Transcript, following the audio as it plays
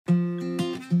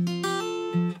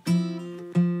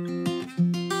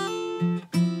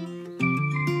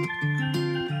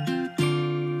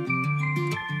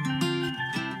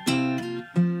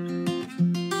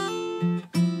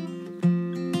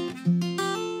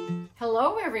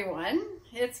Hello everyone,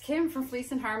 it's Kim from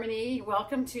Fleece and Harmony.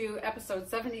 Welcome to episode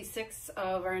 76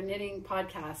 of our knitting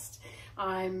podcast.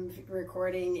 I'm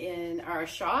recording in our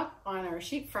shop on our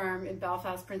sheep farm in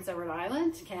Belfast, Prince Edward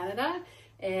Island, Canada.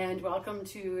 And welcome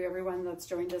to everyone that's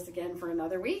joined us again for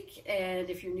another week.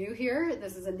 And if you're new here,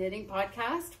 this is a knitting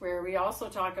podcast where we also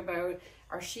talk about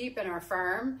our sheep and our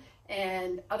farm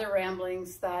and other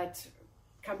ramblings that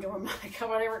come to my mind,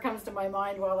 whatever comes to my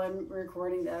mind while I'm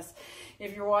recording this.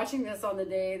 If you're watching this on the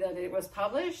day that it was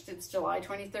published, it's July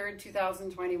 23rd,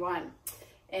 2021.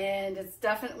 And it's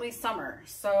definitely summer.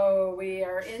 So we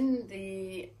are in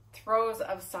the throes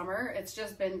of summer. It's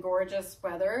just been gorgeous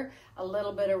weather, a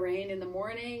little bit of rain in the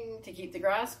morning to keep the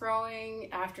grass growing.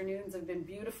 Afternoons have been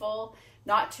beautiful,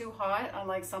 not too hot,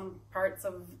 unlike some parts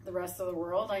of the rest of the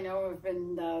world. I know we've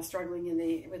been struggling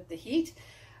with the heat,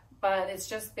 but it's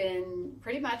just been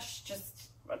pretty much just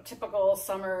a typical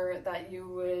summer that you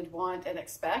would want and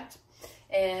expect.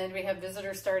 And we have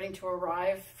visitors starting to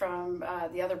arrive from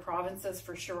the other provinces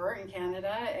for sure in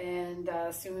Canada, and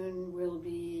soon we'll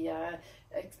be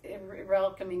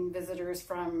welcoming visitors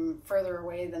from further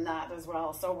away than that as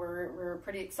well. So we're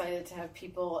pretty excited to have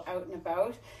people out and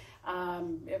about.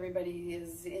 Everybody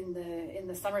is in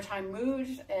the summertime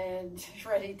mood and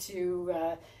ready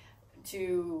to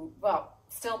well,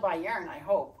 still buy yarn, I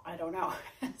hope. I don't know.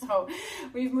 So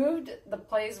we've moved the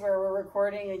place where we're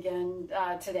recording again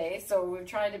today. So we've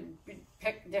tried to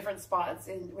pick different spots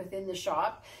within the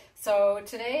shop. So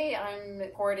today I'm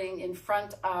recording in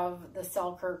front of the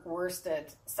Selkirk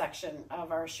worsted section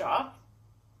of our shop.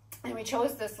 And we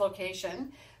chose this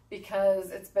location because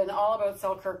it's been all about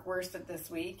Selkirk worsted this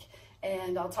week.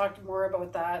 And I'll talk more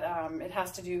about that. It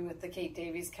has to do with the Kate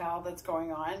Davies cowl that's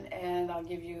going on, and I'll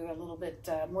give you a little bit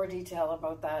more detail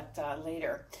about that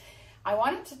later. I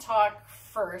wanted to talk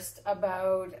first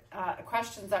about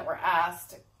questions that were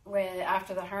asked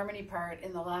after the harmony part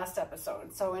in the last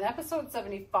episode. So in episode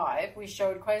 75, we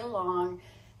showed quite a long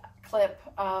clip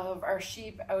of our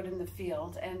sheep out in the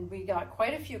field, and we got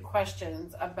quite a few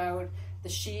questions about the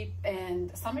sheep,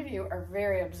 and some of you are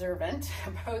very observant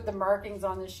about the markings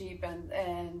on the sheep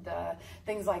and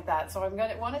things like that. So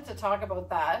wanted to talk about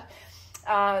that.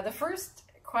 The first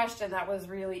question that was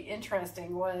really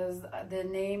interesting was the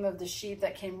name of the sheep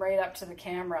that came right up to the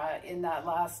camera in that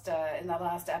last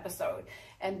episode,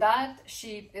 and that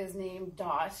sheep is named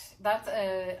Dot. That's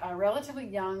a relatively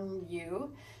young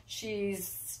ewe.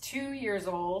 She's 2 years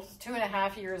old,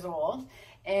 2.5 years old,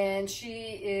 and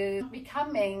she is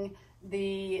becoming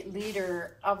the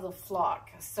leader of the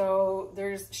flock. So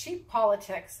there's sheep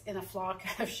politics in a flock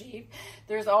of sheep.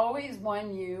 There's always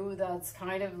one ewe that's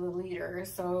kind of the leader.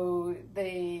 So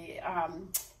they,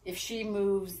 if she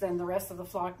moves, then the rest of the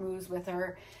flock moves with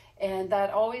her. And that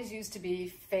always used to be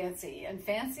Fancy. And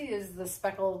Fancy is the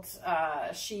speckled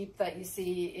sheep that you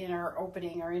see in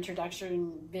our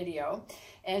introduction video.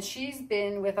 And she's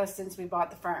been with us since we bought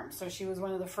the farm. So she was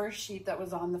one of the first sheep that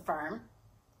was on the farm.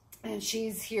 And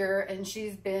she's here, and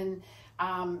she's been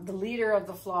the leader of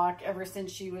the flock ever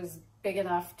since she was big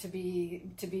enough to be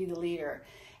the leader.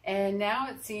 And now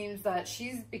it seems that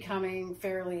she's becoming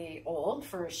fairly old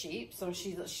for a sheep. So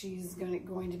she's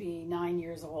going to be 9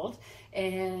 years old,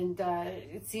 and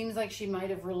it seems like she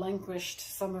might have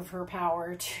relinquished some of her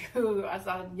power to as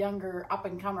a younger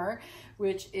up-and-comer,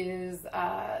 which is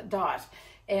Dot.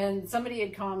 And somebody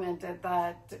had commented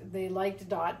that they liked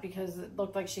Dot because it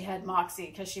looked like she had moxie,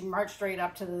 because she marched right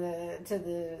up to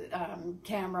the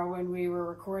camera when we were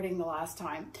recording the last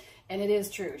time. And it is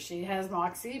true, she has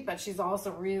moxie, but she's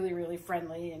also really, really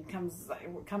friendly and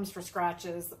comes for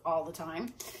scratches all the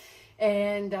time.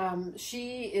 And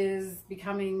she is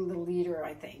becoming the leader,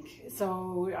 I think.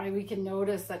 So we can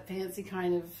notice that Fancy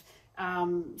kind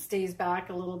of stays back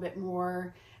a little bit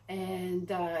more. And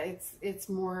it's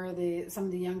more some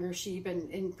of the younger sheep,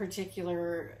 and in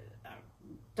particular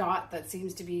Dot, that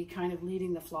seems to be kind of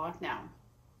leading the flock now.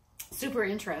 Super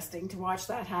interesting to watch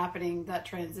that happening, that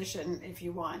transition, if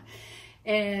you want.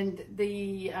 And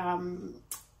the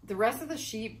rest of the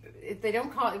sheep, they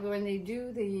don't call it, when they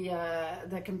do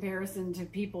the comparison to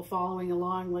people following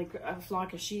along like a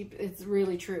flock of sheep, it's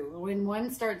really true. When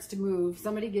one starts to move,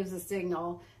 somebody gives a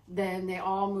signal, then they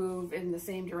all move in the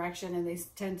same direction, and they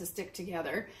tend to stick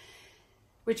together,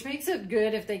 which makes it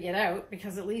good if they get out,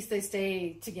 because at least they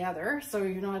stay together. So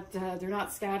you're not they're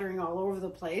not scattering all over the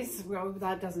place. Well,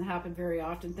 that doesn't happen very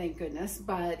often, thank goodness.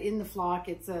 But in the flock,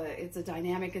 it's a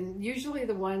dynamic, and usually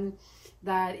the one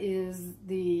that is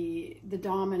the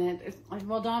dominant,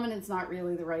 well, dominant's not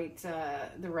really the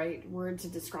right word to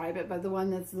describe it, but the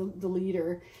one that's the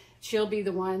leader she'll be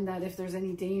the one that if there's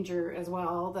any danger as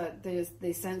well, that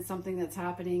they sense something that's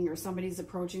happening or somebody's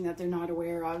approaching that they're not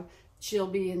aware of, she'll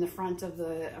be in the front of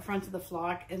the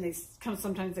flock, and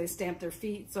sometimes they stamp their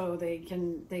feet so they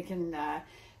can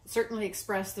certainly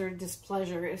express their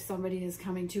displeasure if somebody is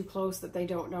coming too close that they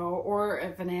don't know, or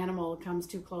if an animal comes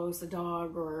too close, a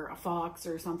dog or a fox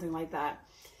or something like that,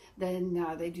 then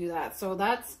they do that. So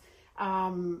that's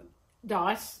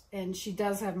Dot, and she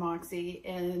does have Moxie,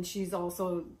 and she's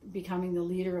also becoming the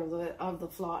leader of the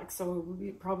flock. So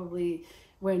we probably,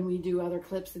 when we do other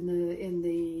clips in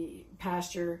the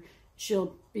pasture,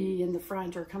 she'll be in the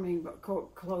front or coming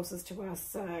closest to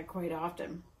us quite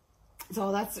often.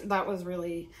 So that was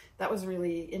really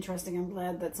interesting. I'm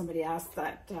glad that somebody asked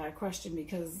that question,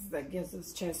 because that gives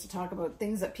us a chance to talk about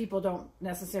things that people don't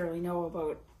necessarily know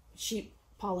about sheep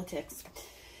politics.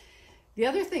 The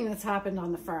other thing that's happened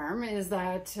on the farm is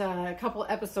that a couple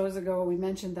episodes ago we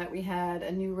mentioned that we had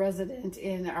a new resident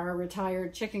in our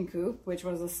retired chicken coop, which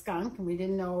was a skunk, and we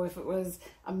didn't know if it was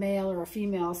a male or a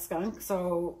female skunk.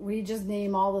 So we just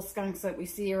name all the skunks that we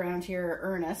see around here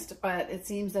Ernest, but it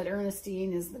seems that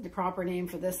Ernestine is the proper name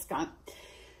for this skunk.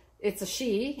 It's a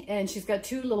she, and she's got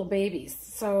 2 little babies.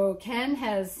 So Ken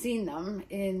has seen them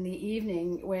in the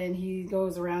evening when he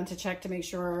goes around to check to make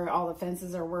sure all the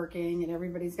fences are working and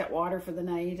everybody's got water for the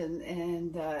night,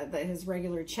 and his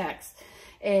regular checks.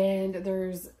 And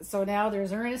now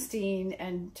there's Ernestine,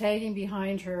 and tagging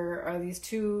behind her are these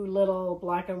 2 little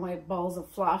black and white balls of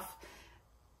fluff,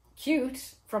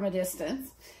 cute from a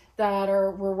distance, that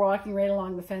we're walking right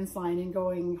along the fence line and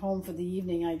going home for the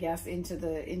evening, I guess, into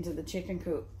the chicken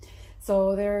coop.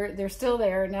 So they're still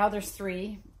there. Now there's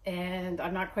 3, and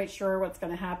I'm not quite sure what's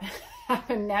going to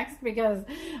happen next, because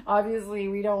obviously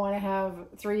we don't want to have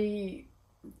 3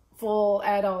 full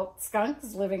adult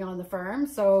skunks living on the farm.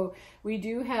 So we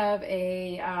do have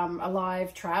a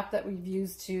live trap that we've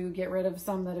used to get rid of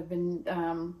some that have been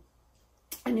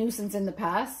a nuisance in the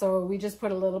past. So we just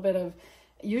put a little bit of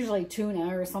usually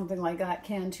tuna or something like that,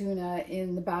 canned tuna,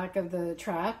 in the back of the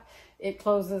trap. It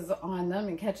closes on them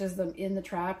and catches them in the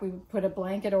trap. We put a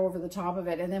blanket over the top of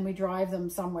it, and then we drive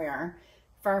them somewhere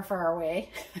far, far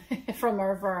away from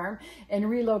our farm and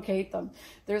relocate them.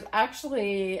 There's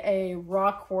actually a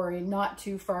rock quarry not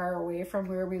too far away from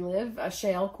where we live, a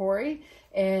shale quarry,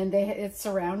 and it's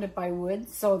surrounded by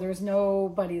woods, so there's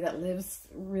nobody that lives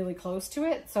really close to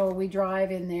it. So we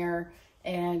drive in there,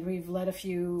 and we've let a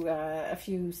few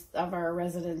of our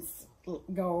residents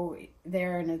go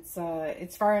there, and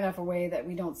it's far enough away that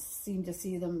we don't seem to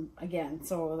see them again.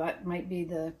 So that might be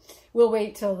we'll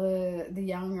wait till the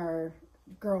young are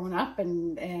grown up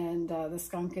and the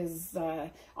skunk is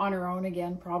on her own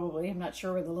again, probably. I'm not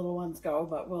sure where the little ones go,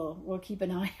 but we'll keep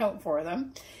an eye out for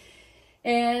them.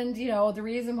 And, you know, the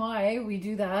reason why we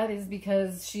do that is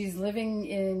because she's living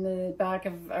in the back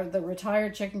of the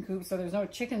retired chicken coop, so there's no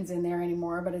chickens in there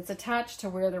anymore, but it's attached to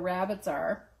where the rabbits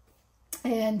are.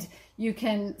 And you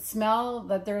can smell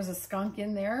that there's a skunk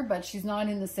in there, but she's not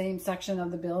in the same section of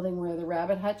the building where the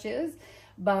rabbit hutch is.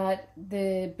 But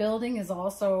the building is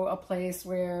also a place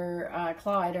where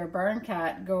Clyde, our barn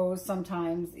cat, goes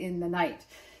sometimes in the night.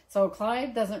 So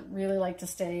Clyde doesn't really like to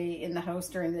stay in the house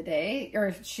during the day,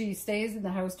 or she stays in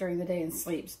the house during the day and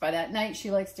sleeps. But at night she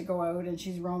likes to go out, and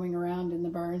she's roaming around in the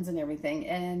barns and everything.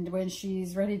 And when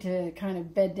she's ready to kind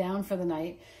of bed down for the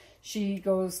night, she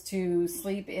goes to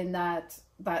sleep in that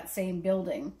same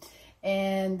building.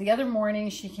 And the other morning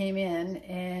she came in,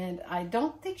 and I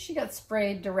don't think she got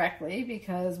sprayed directly,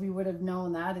 because we would have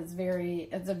known that. It's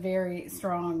a very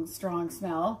strong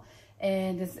smell.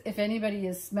 And if anybody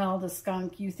has smelled a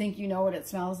skunk, you think you know what it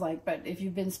smells like. But if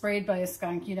you've been sprayed by a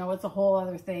skunk, you know it's a whole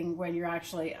other thing when you're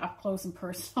actually up close and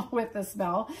personal with the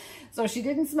smell. So she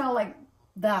didn't smell like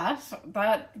that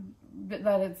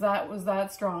was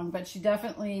that strong, but she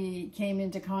definitely came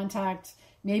into contact,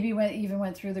 maybe even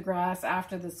went through the grass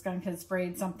after the skunk had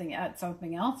sprayed something else.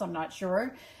 I'm not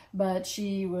sure. But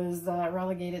she was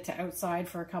relegated to outside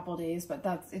for a couple of days, but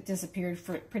it disappeared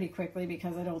pretty quickly,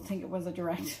 because I don't think it was a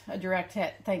direct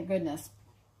hit, thank goodness.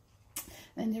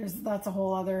 And that's a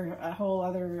whole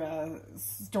other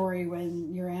story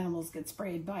when your animals get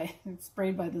sprayed by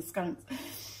the skunks.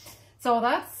 So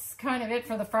that's kind of it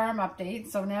for the farm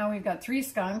update. So now we've got 3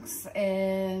 skunks,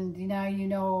 and now you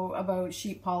know about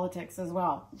sheep politics as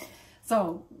well.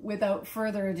 So without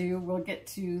further ado, we'll get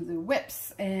to the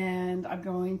whips, and I'm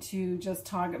going to just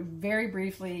talk very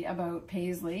briefly about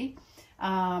Paisley.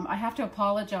 I have to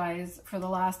apologize for the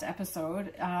last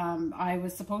episode. I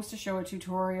was supposed to show a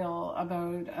tutorial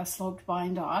about a sloped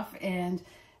bind off, and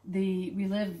we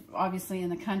live obviously in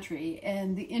the country,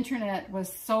 and the internet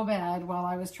was so bad while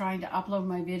I was trying to upload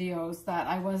my videos that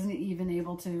I wasn't even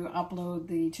able to upload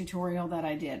the tutorial that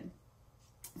I did.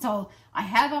 So I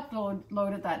have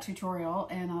uploaded that tutorial,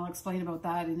 and I'll explain about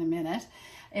that in a minute.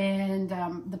 And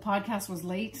the podcast was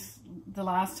late the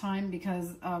last time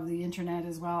because of the internet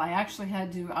as well. I actually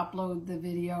had to upload the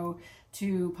video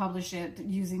to publish it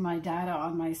using my data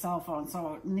on my cell phone.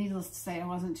 So needless to say, I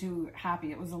wasn't too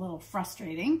happy. It was a little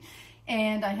frustrating.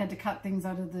 And I had to cut things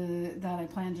out of that I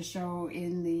planned to show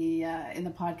in the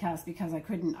podcast because I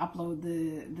couldn't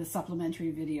upload the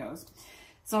supplementary videos.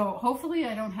 So hopefully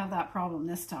I don't have that problem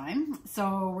this time.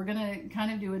 So we're going to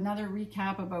kind of do another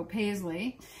recap about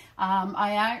Paisley.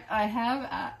 I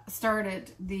have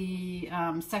started the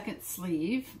second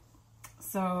sleeve.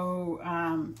 So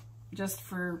just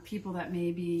for people that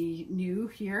may be new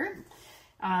here,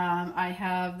 I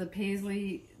have the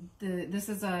Paisley. This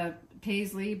is a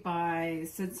Paisley by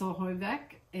Sidsel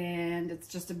Hoivik, and it's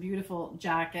just a beautiful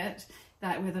jacket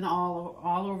that with an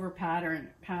all over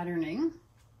patterning.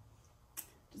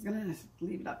 Just gonna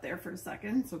leave it up there for a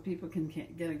second so people can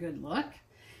get a good look.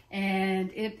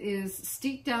 And it is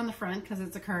steeked down the front because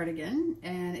it's a cardigan,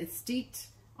 and it's steeked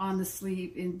on the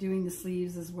sleeve in doing the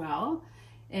sleeves as well.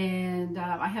 And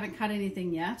I haven't cut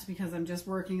anything yet because I'm just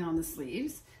working on the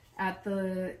sleeves. At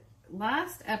the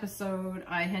last episode,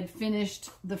 I had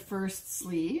finished the first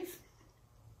sleeve,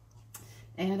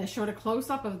 and I showed a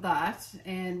close-up of that.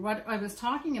 And what I was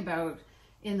talking about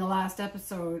in the last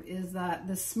episode is that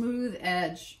the smooth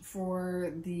edge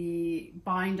for the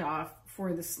bind off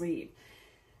for the sleeve.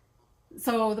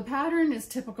 So the pattern is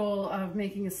typical of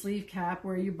making a sleeve cap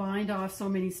where you bind off so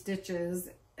many stitches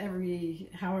every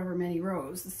however many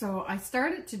rows. So I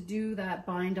started to do that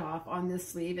bind off on this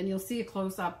sleeve, and you'll see a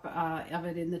close-up of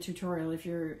it in the tutorial if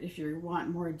you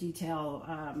want more detailed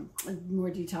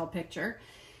picture.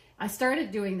 I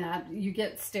started doing that. You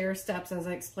get stair steps, as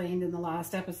I explained in the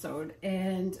last episode,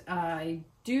 and I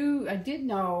did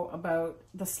know about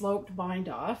the sloped bind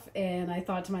off, and I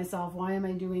thought to myself, why am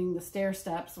I doing the stair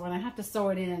steps when I have to sew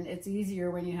it in? It's easier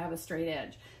when you have a straight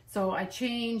edge. So I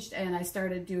changed and I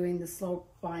started doing the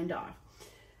sloped bind off.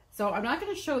 So I'm not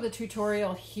going to show the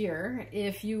tutorial here.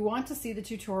 If you want to see the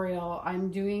tutorial,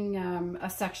 I'm doing a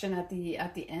section at the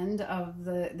end of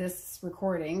this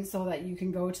recording so that you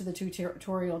can go to the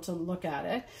tutorial to look at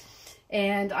it.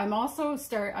 And I also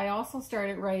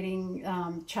started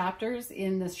writing chapters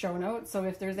in the show notes. So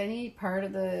if there's any part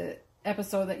of the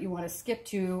episode that you want to skip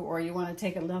to or you want to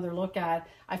take another look at,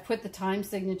 I've put the time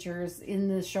signatures in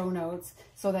the show notes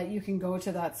so that you can go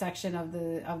to that section of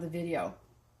the video.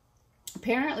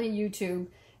 Apparently YouTube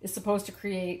is supposed to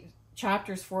create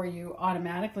chapters for you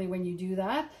automatically when you do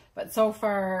that, but so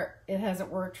far it hasn't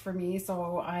worked for me,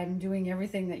 so I'm doing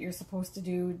everything that you're supposed to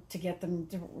do to get them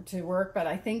to work. But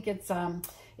I think it's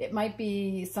it might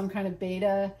be some kind of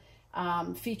beta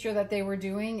feature that they were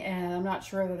doing, and I'm not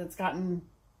sure that it's gotten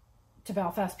to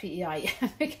Belfast PEI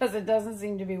yet because it doesn't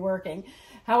seem to be working.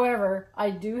 However,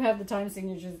 I do have the time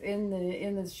signatures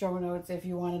in the show notes if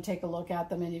you want to take a look at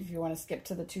them, and if you want to skip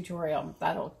to the tutorial,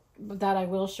 that I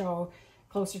will show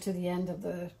closer to the end of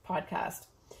the podcast.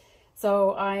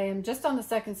 So I am just on the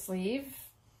second sleeve,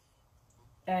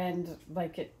 and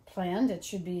like it planned, it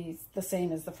should be the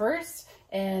same as the first,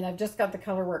 and I've just got the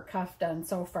color work cuff done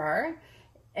so far.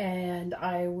 And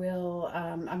I will,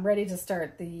 I'm ready to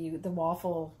start the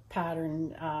waffle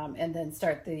pattern and then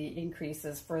start the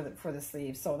increases for the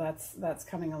sleeve. So that's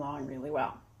coming along really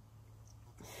well.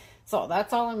 So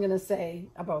that's all I'm going to say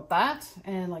about that.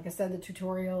 And like I said, the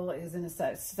tutorial is in a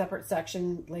separate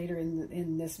section later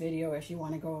in this video if you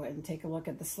want to go and take a look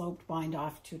at the sloped bind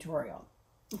off tutorial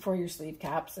for your sleeve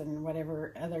caps and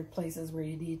whatever other places where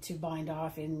you need to bind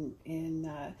off in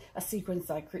a sequence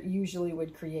that usually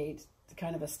would create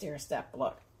kind of a stair-step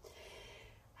look.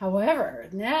 However,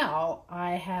 now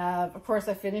I have, of course,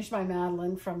 I finished my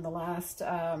Madeline from the last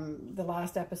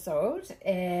episode,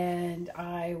 and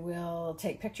I will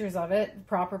take pictures of it,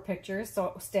 proper pictures,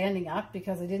 so standing up,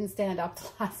 because I didn't stand up the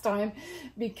last time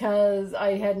because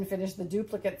I hadn't finished the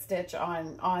duplicate stitch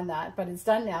on that, but it's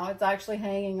done now. It's actually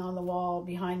hanging on the wall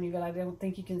behind me, but I don't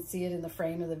think you can see it in the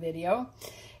frame of the video.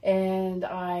 And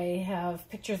I have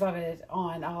pictures of it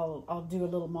on, I'll do a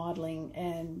little modeling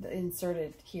and insert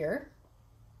it here.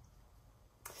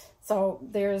 So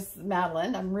there's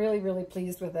Madeline. I'm really, really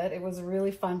pleased with it. It was a really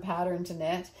fun pattern to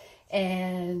knit,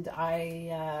 and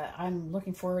I'm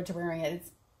looking forward to wearing it.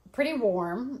 It's pretty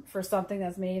warm for something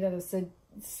that's made out of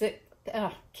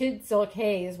Kid Silk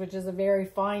Haze, which is a very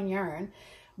fine yarn,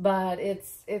 but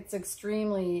it's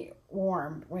extremely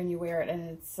warm when you wear it, and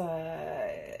it's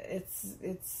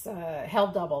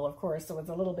held double, of course, so it's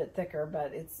a little bit thicker,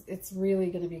 but it's really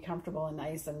going to be comfortable and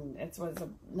nice, and it was a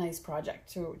nice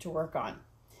project to work on.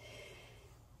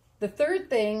 The third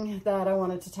thing that I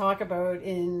wanted to talk about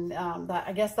in that,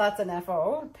 I guess that's an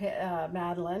FO,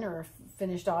 Madeline, or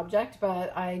finished object,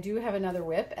 but I do have another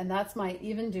whip, and that's my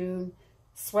Evendoon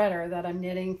sweater that I'm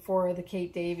knitting for the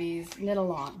Kate Davies Knit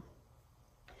Along.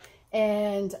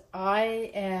 And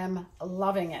I am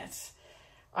loving it.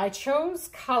 I chose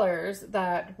colors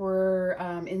that were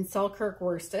in Selkirk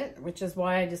worsted, which is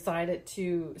why I decided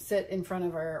to sit in front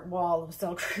of our wall of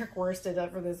Selkirk worsted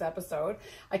for this episode.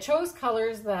 I chose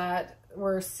colors that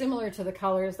were similar to the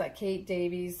colors that Kate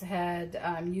Davies had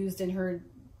used in her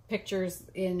pictures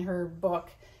in her book.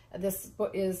 This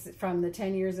book is from the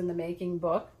 10 Years in the Making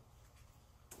book.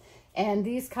 And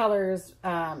these colors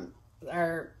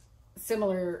are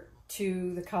similar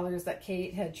to the colors that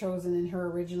Kate had chosen in her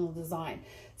original design.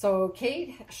 So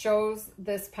Kate shows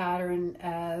this pattern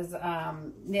as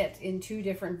knit in two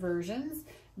different versions.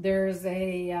 There's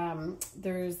a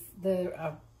there's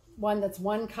the one that's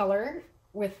one color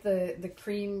with the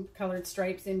cream colored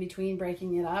stripes in between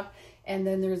breaking it up, and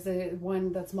then there's the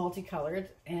one that's multicolored,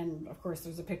 and of course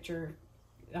there's a picture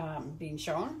being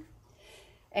shown.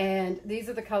 And these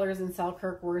are the colors in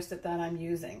Selkirk worsted that I'm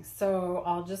using. So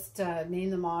I'll just name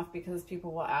them off because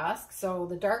people will ask. So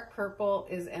the dark purple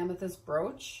is Amethyst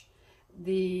Brooch.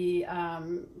 The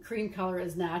cream color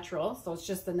is natural, so it's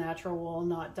just the natural wool,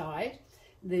 not dyed.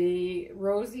 The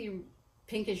rosy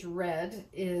pinkish red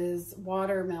is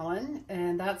watermelon,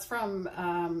 and that's from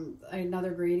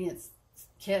another gradient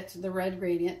kit, the red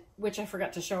gradient, which I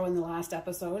forgot to show in the last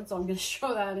episode, so I'm going to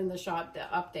show that in the shop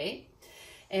update.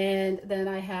 And then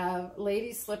I have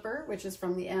Lady Slipper, which is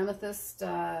from the amethyst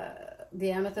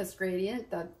gradient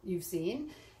that you've seen.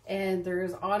 And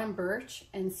there's Autumn Birch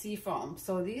and Seafoam.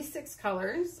 So these 6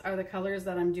 colors are the colors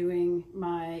that I'm doing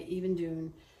my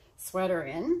Evendoon sweater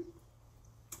in.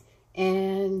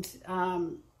 And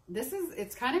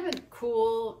it's kind of a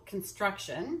cool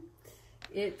construction.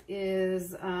 It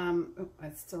is,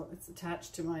 it's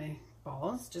attached to my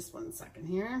balls. Just one second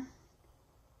here.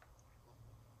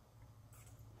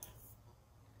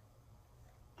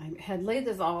 I had laid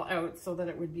this all out so that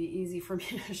it would be easy for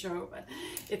me to show, but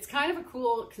it's kind of a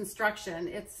cool construction.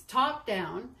 It's top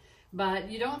down, but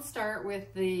you don't start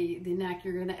with the neck.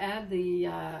 You're going to add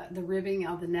the ribbing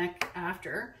of the neck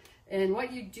after. And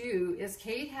what you do is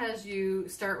Kate has you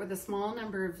start with a small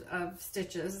number of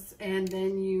stitches, and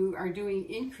then you are doing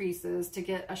increases to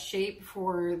get a shape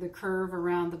for the curve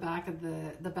around the back of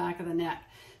the neck.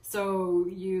 So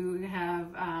you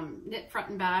have knit front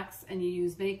and backs, and you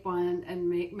use make one and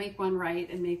make one right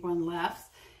and make one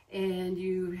left, and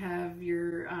you have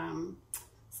your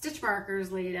stitch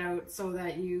markers laid out so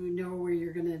that you know where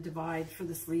you're going to divide for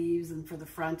the sleeves and for the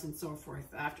front and so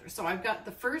forth after. So I've got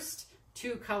the first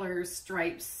 2 color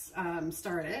stripes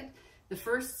started. The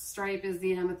first stripe is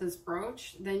the Amethyst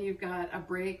Brooch. Then you've got a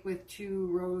break with 2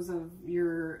 rows of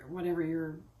your whatever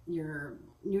your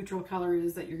neutral color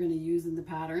is that you're going to use in the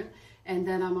pattern. And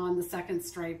then I'm on the second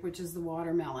stripe, which is the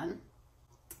watermelon.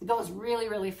 It goes really,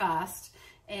 really fast.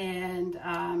 And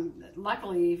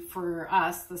luckily for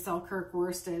us, the Selkirk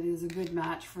worsted is a good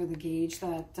match for the gauge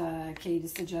that Kate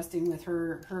is suggesting with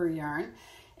her yarn.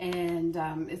 And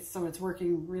it's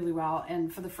working really well.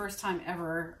 And for the first time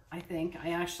ever, I think,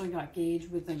 I actually got gauge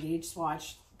with the gauge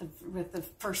swatch with the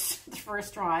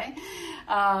first try.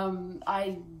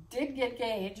 I did get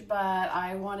gauge, but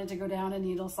I wanted to go down a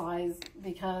needle size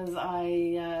because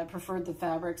I preferred the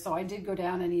fabric. So I did go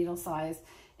down a needle size,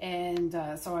 and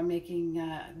so I'm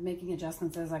making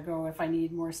adjustments as I go if I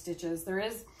need more stitches.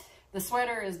 The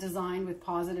sweater is designed with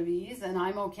positive ease, and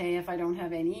I'm okay if I don't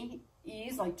have any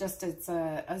ease, like just it's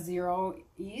a 0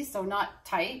 ease, so not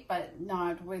tight, but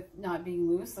not being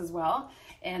loose as well.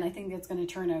 And I think it's going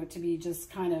to turn out to be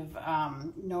just kind of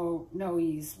no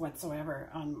ease whatsoever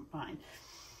on mine.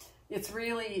 It's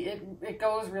really, it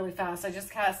goes really fast. I just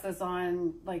cast this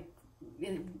on like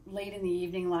late in the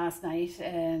evening last night,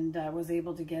 and was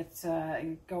able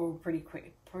to go pretty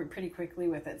quickly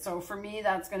with it. So for me,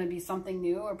 that's going to be something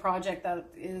new, a project that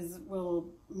will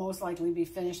most likely be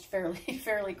finished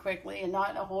fairly quickly, and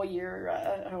not a whole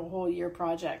year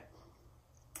project.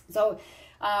 So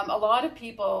a lot of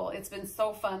people, it's been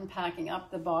so fun packing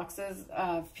up the boxes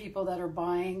of people that are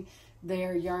buying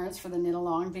their yarns for the knit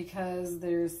along, because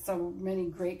there's so many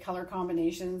great color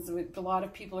combinations. A lot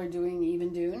of people are doing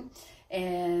Evendoon,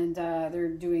 and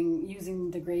they're using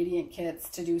the gradient kits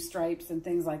to do stripes and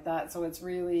things like that. So it's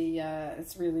really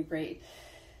great.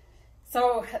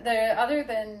 So other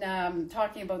than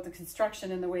talking about the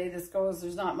construction and the way this goes,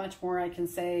 there's not much more I can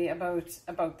say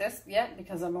about this yet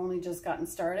because I've only just gotten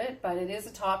started. But it is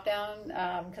a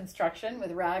top-down construction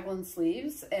with raglan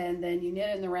sleeves, and then you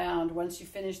knit in the round. Once you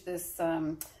finish this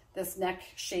this neck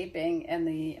shaping and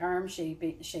the arm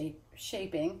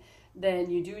shaping, then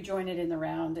you do join it in the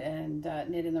round and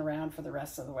knit in the round for the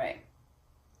rest of the way.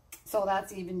 So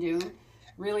that's Evendoon,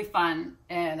 really fun,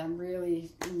 and I'm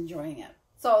really enjoying it.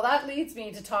 So that leads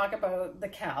me to talk about the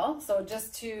cowl. So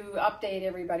just to update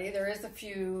everybody, there is a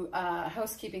few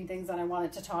housekeeping things that I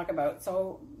wanted to talk about.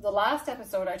 So the last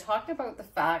episode, I talked about the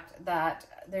fact that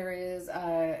there is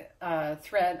a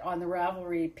thread on the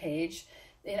Ravelry page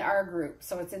in our group.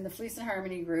 So it's in the Fleece and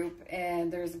Harmony group,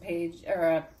 and there's a page or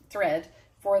a thread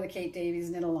for the Kate Davies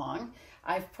Knit Along.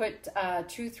 I've put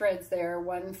 2 threads there,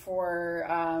 one for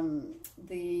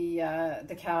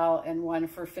the cowl and one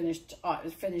for finished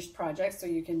projects, so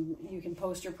you can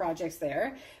post your projects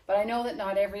there. But I know that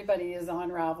not everybody is on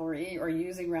Ravelry or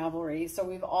using Ravelry, so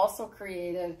we've also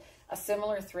created a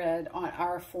similar thread on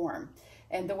our form.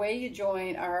 And the way you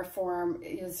join our form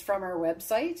is from our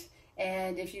website.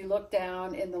 And if you look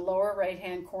down in the lower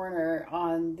right-hand corner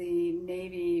on the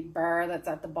navy bar that's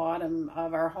at the bottom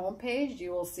of our homepage,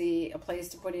 you will see a place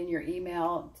to put in your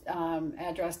email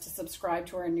address to subscribe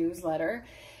to our newsletter.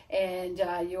 And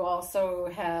you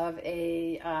also have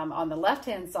a, on the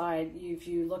left-hand side, if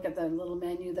you look at the little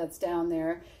menu that's down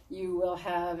there, you will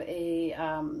have a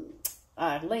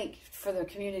link for the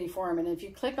community forum. And if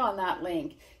you click on that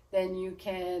link, then you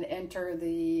can enter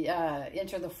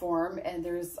the form, and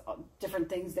there's different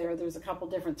things there. There's a couple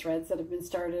different threads that have been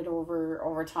started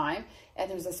over time, and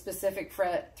there's a specific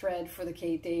thread for the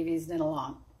Kate Davies Knit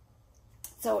Along.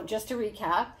 So just to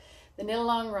recap, the Knit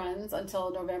Along runs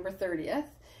until November 30th,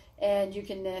 and you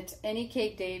can knit any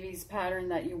Kate Davies pattern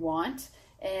that you want,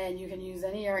 and you can use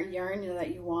any yarn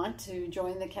that you want to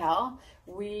join the cowl.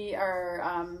 We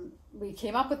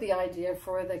came up with the idea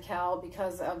for the cowl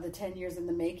because of the 10 Years in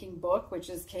the Making book, which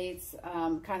is Kate's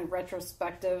kind of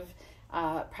retrospective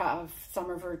of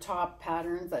some of her top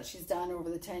patterns that she's done over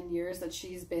the 10 years that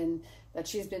she's been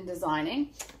designing.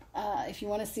 If you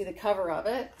want to see the cover of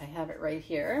it, I have it right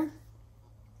here.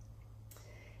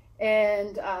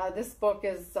 And this book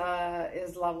is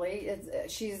lovely.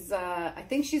 I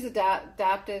think she's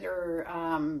adapted or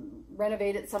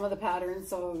renovated some of the patterns,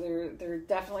 so they're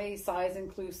definitely size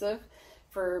inclusive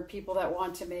for people that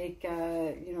want to make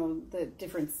you know, the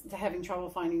difference, having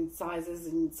trouble finding sizes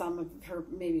in some of her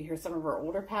some of her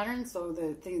older patterns. So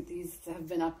these have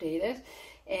been updated,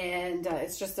 and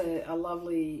it's just a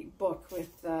lovely book with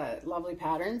lovely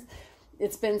patterns.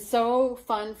 It's been so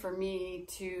fun for me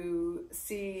to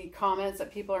see comments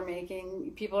that people are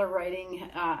making. People are writing,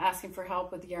 asking for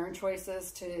help with yarn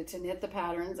choices to knit the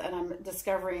patterns, and I'm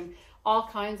discovering all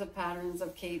kinds of patterns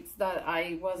of Kate's that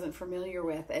I wasn't familiar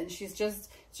with, and it's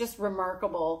just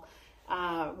remarkable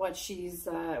what she's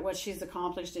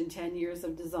accomplished in 10 years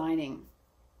of designing.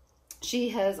 She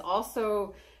has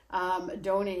also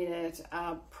donated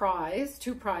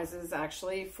two prizes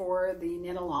actually for the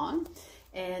Knit Along.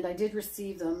 And I did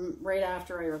receive them right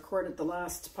after I recorded the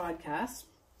last podcast.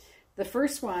 The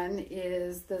first one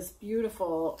is this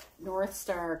beautiful North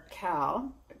Star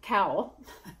cowl.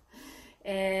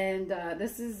 And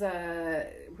this is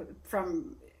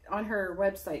from on her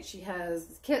website. She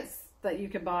has kits that you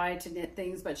can buy to knit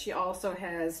things, but she also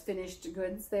has finished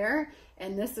goods there.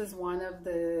 And this is one of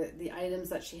the items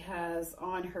that she has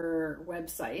on her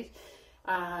website.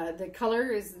 The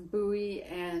color is buoy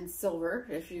and silver,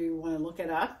 if you want to look it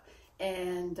up.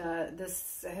 And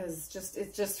this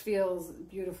it just feels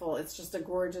beautiful. It's just a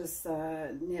gorgeous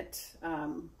knit.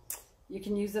 You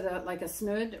can use it like a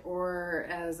snood or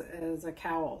as a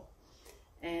cowl.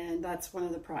 And that's one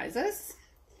of the prizes.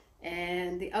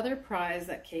 And the other prize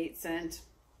that Kate sent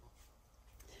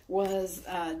was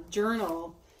a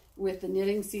journal with the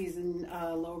Knitting Season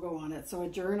logo on it. So a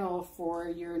journal for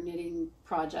your knitting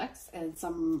projects, and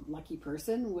some lucky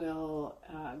person will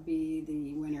be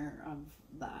the winner of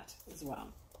that as well.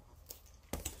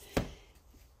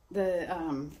 The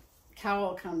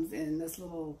cowl comes in this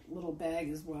little bag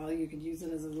as well. You could use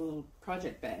it as a little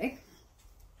project bag.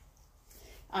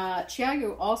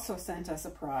 Chiago also sent us a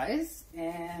prize,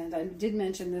 and I did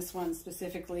mention this one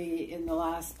specifically in the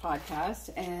last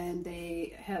podcast, and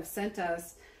they have sent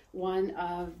us one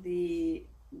of the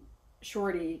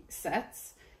shorty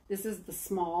sets. This is the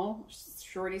small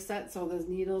shorty set, so those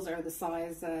needles are the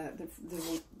size,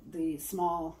 the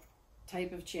small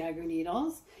type of Chiago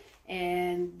needles.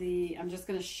 And I'm just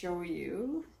going to show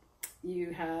you.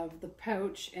 You have the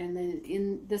pouch, and then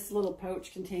in this little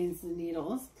pouch contains the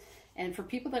needles. And for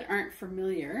people that aren't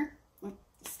familiar,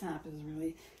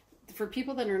 for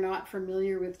people that are not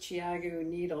familiar with Chiago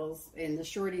needles in the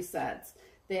shorty sets,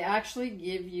 they actually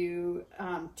give you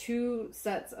 2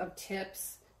 sets of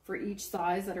tips for each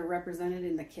size that are represented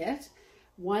in the kit.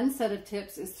 One set of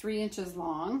tips is 3 inches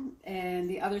long, and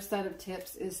the other set of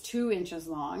tips is 2 inches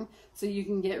long. So you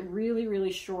can get really,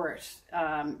 really short.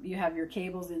 You have your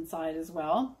cables inside as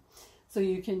well. So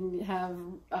you can have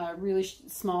really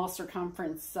small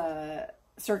circumference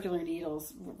circular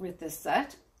needles with this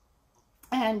set.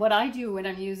 And what I do when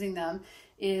I'm using them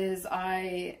is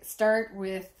I start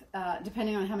with,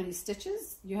 depending on how many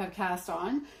stitches you have cast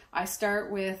on, I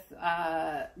start with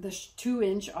the 2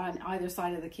 inch on either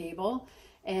side of the cable.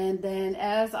 And then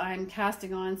as I'm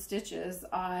casting on stitches,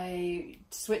 I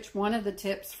switch one of the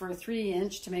tips for 3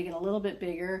 inch to make it a little bit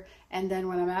bigger. And then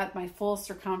when I'm at my full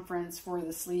circumference for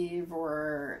the sleeve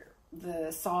or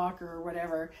the sock or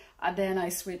whatever, then I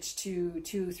switch to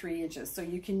 3 inches. So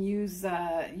you can use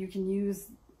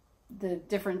the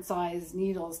different size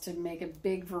needles to make a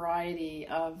big variety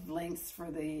of lengths for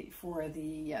the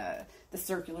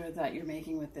circular that you're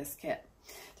making with this kit.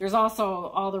 There's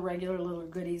also all the regular little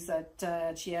goodies that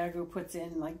Chiago puts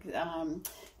in, like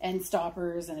end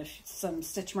stoppers and some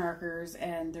stitch markers,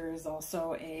 and there's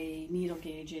also a needle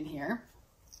gauge in here.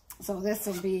 So this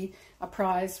will be a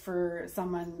prize for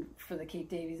someone for the Kate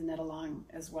Davies Knit Along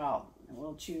as well.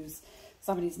 We'll choose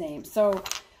somebody's name. So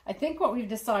I think what we've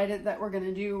decided that we're going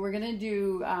to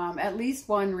do at least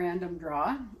one random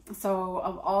draw. So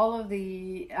of all of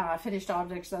the finished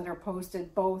objects that are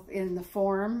posted both in the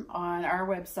forum on our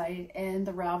website and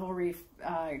the Ravelry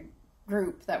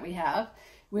group that we have,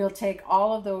 we'll take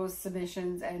all of those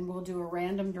submissions and we'll do a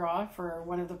random draw for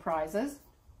one of the prizes.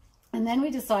 And then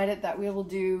we decided that we will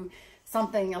do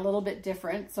something a little bit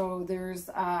different. So there's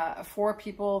 4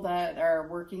 people that are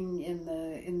working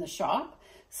in the shop.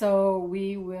 So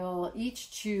we will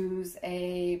each choose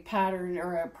a pattern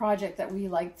or a project that we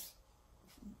liked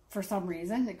for some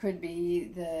reason. It could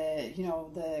be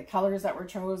the colors that were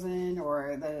chosen,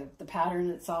 or the pattern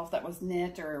itself that was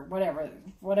knit, or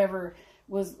whatever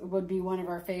would be one of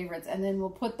our favorites. And then we'll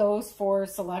put those 4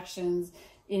 selections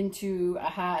into a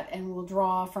hat, and we'll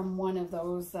draw from one of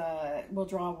those, we'll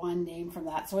draw one name from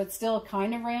that. So it's still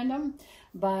kind of random,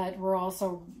 but we're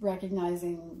also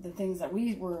recognizing the things that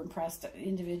we were impressed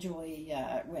individually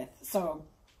with. So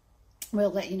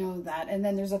we'll let you know that. And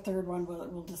then there's a third one,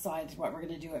 we'll decide what we're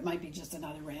going to do. It might be just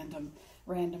another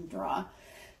random draw.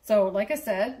 So like I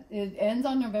said, it ends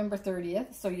on November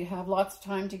 30th, so you have lots of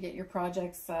time to get your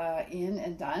projects in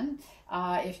and done.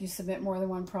 If you submit more than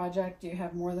one project, you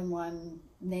have more than one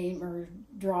name or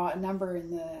number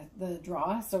in the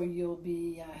draw, so you'll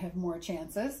have more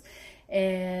chances.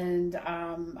 And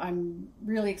I'm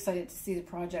really excited to see the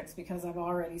projects because I've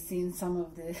already seen some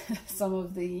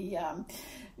of the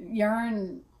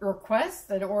yarn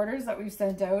requests and orders that we've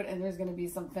sent out, and there's going to be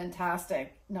some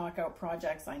fantastic knockout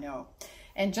projects, I know.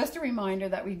 And just a reminder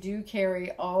that we do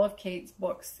carry all of Kate's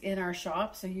books in our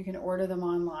shop, so you can order them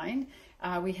online.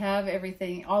 We have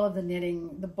everything, all of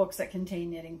the books that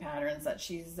contain knitting patterns that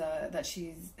she's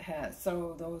has.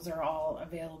 So those are all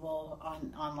available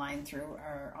online through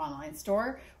our online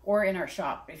store or in our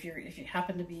shop. If you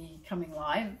happen to be coming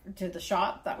live to the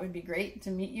shop, that would be great to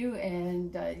meet you.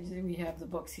 And we have the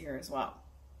books here as well.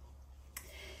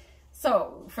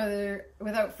 So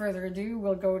without further ado,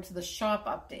 we'll go to the shop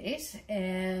update.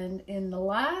 And in the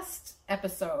last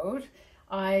episode,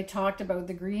 I talked about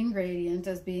the green gradient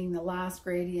as being the last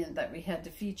gradient that we had to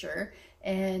feature.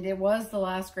 And it was the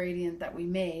last gradient that we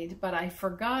made, but I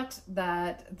forgot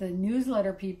that the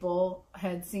newsletter people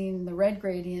had seen the red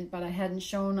gradient, but I hadn't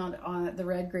shown on the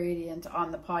red gradient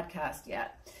on the podcast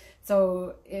yet.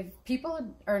 So if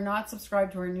people are not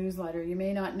subscribed to our newsletter, you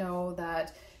may not know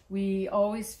that we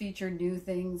always feature new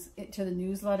things to the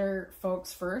newsletter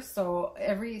folks first. So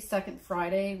every second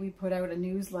Friday, we put out a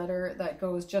newsletter that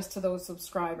goes just to those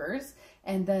subscribers.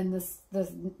 And then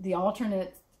the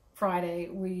alternate Friday,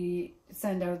 we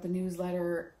send out the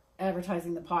newsletter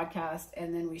advertising the podcast.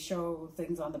 And then we show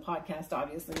things on the podcast,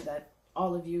 obviously, that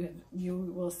all of you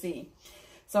will see.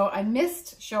 So I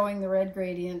missed showing the red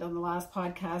gradient on the last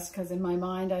podcast because in my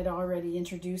mind, I'd already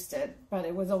introduced it, but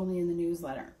it was only in the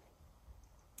newsletter.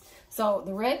 So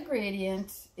the red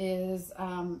gradient is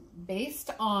based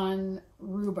on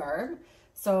rhubarb.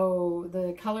 So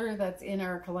the color that's in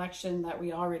our collection that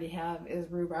we already have is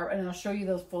rhubarb. And I'll show you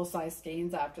those full-size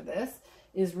skeins after this,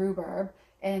 is rhubarb.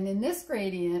 And in this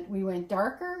gradient, we went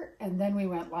darker and then we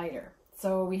went lighter.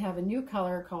 So we have a new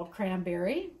color called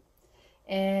cranberry.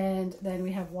 And then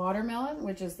we have watermelon,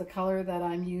 which is the color that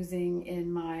I'm using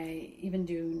in my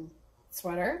Evendoon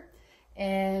sweater,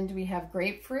 and we have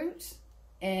grapefruit,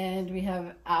 and we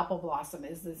have apple blossom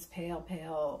is this pale,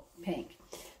 pale pink.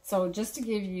 So just to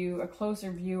give you a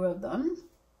closer view of them,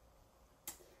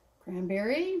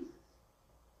 cranberry,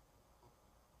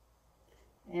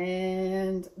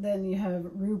 and then you have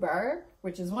rhubarb,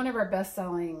 which is one of our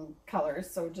best-selling colors.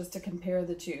 So just to compare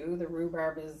the two, the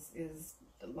rhubarb is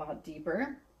a lot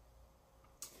deeper.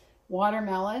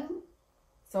 Watermelon.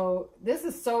 So this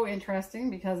is so interesting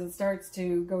because it starts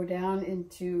to go down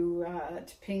into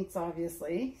to pinks,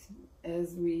 obviously,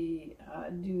 as we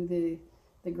do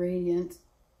the gradient.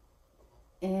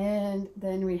 And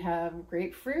then we have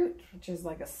grapefruit, which is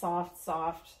like a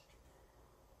soft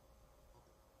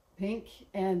pink.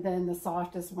 And then the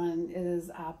softest one is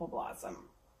apple blossom.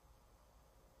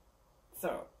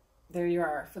 So there you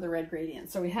are for the red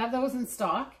gradient. So we have those in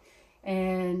stock.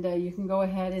 And you can go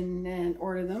ahead and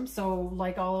order them. So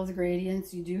like all of the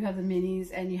gradients, you do have the minis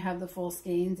and you have the full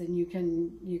skeins, and you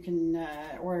can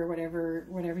order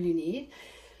whatever you need.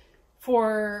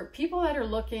 For people that are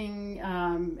looking,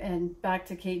 and back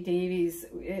to Kate Davies,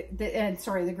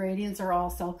 the gradients are all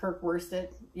Selkirk worsted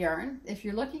yarn. If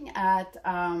you're looking at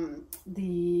for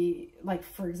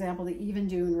example, the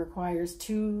Evendoon requires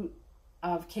 2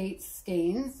 of Kate's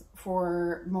skeins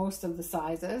for most of the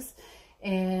sizes.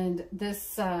 And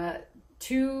this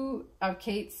 2 of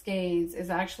Kate's skeins is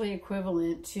actually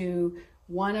equivalent to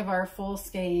 1 of our full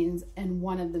skeins and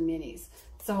 1 of the minis.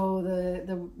 So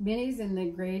the minis in the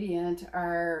gradient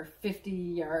are 50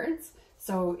 yards.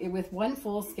 So with 1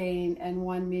 full skein and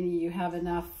 1 mini, you have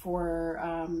enough for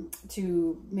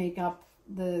to make up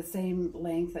the same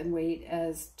length and weight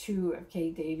as 2 of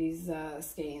Kate Davies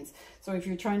skeins. So if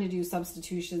you're trying to do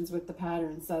substitutions with the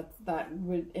patterns, that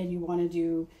would, and you want to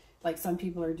do, like some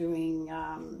people are doing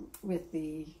with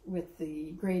the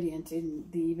gradient in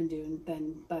the Evendoon,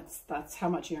 then that's how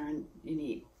much yarn you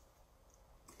need.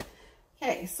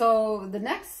 Okay, so the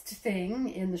next thing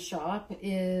in the shop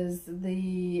is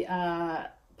the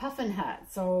puffin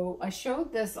hat. So I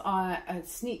showed this on a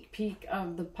sneak peek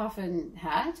of the puffin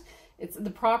hat. The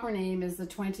proper name is the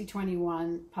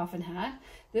 2021 puffin hat.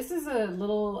 This is a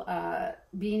little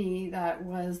beanie that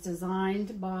was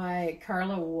designed by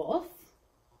Carla Wolf.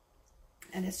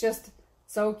 And it's just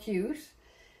so cute.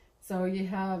 So you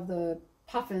have the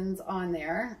puffins on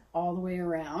there all the way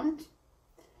around.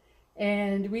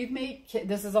 And we've made,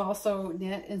 this is also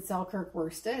knit in Selkirk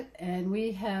worsted. And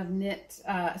we have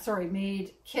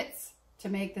made kits to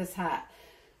make this hat.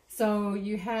 So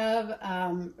you have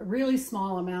really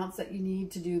small amounts that you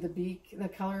need to do the beak, the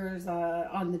colors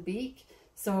on the beak.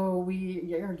 So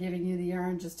we are giving you the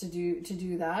yarn just to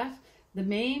do that. The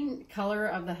main color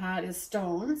of the hat is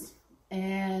stones.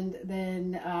 And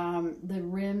then the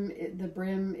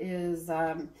brim is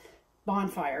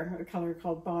bonfire, a color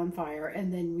called bonfire,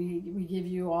 and then we give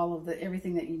you all of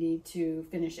everything that you need to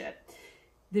finish it.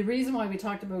 The reason why we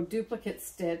talked about duplicate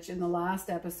stitch in the last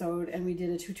episode, and we did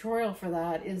a tutorial for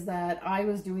that, is that I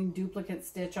was doing duplicate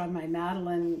stitch on my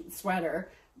Madeline sweater,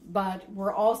 but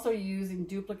we're also using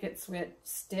duplicate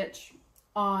stitch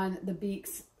on the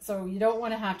beaks, so you don't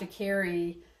want to have to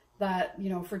carry that, you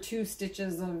know, for 2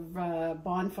 stitches of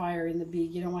bonfire in the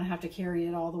beak, you don't want to have to carry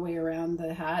it all the way around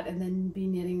the hat and then be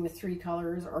knitting with 3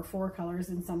 colors or 4 colors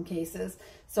in some cases.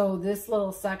 So this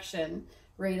little section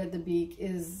right at the beak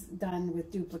is done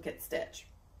with duplicate stitch.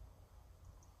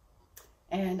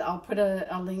 And I'll put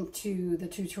a link to the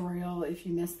tutorial if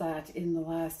you missed that in the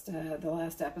last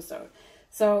episode.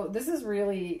 So this is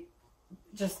really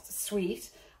just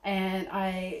sweet. And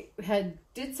I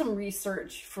did some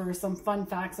research for some fun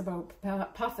facts about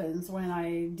puffins when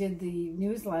I did the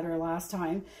newsletter last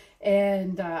time,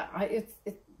 and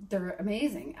they're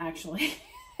amazing actually.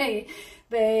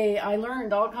 I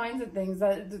learned all kinds of things.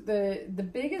 That the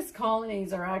biggest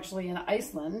colonies are actually in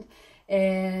Iceland,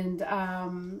 and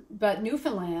but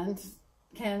Newfoundland,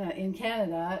 in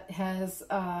Canada has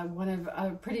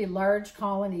a pretty large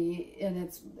colony, and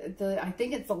I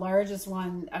think it's the largest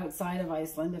one outside of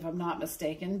Iceland, if I'm not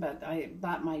mistaken, but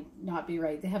that might not be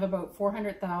right. They have about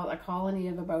 400,000, a colony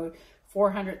of about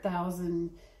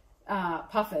 400,000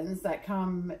 puffins that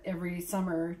come every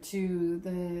summer to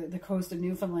the coast of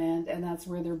Newfoundland, and that's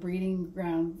where their breeding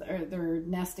ground, or their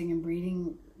nesting and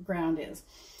breeding ground is.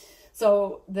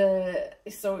 So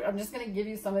I'm just going to give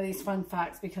you some of these fun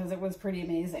facts because it was pretty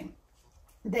amazing.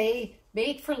 They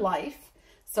mate for life.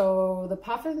 So the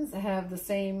puffins have the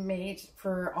same mate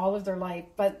for all of their life,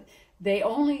 but they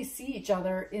only see each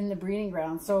other in the breeding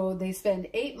ground. So they spend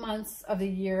 8 months of the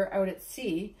year out at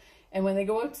sea. And when they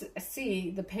go out to sea,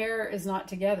 the pair is not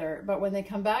together. But when they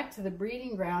come back to the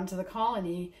breeding ground, to the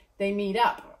colony, they meet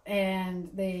up. and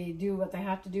they do what they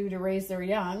have to do to raise their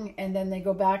young, and then they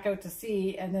go back out to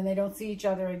sea, and then they don't see each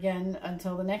other again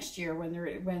until the next year when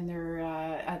they're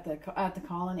at the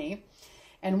colony.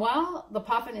 And while the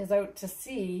puffin is out to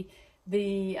sea,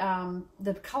 the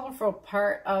colorful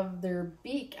part of their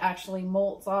beak actually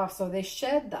molts off, so they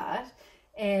shed that.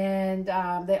 And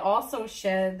they also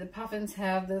shed, the puffins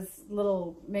have this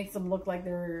little, makes them look like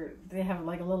they have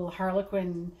like a little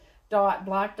harlequin dot,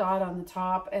 black dot on the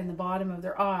top and the bottom of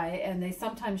their eye, and they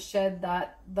sometimes shed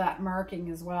that marking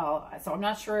as well. So I'm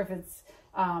not sure if it's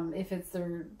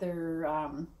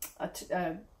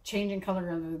a change in color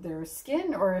of their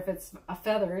skin, or if it's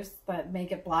feathers that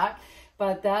make it black,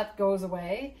 but that goes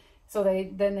away. So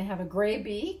then they have a gray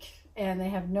beak, and they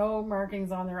have no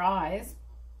markings on their eyes.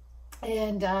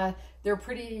 And they're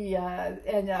pretty,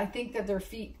 and I think that their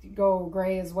feet go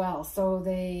gray as well. So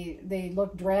they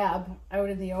look drab out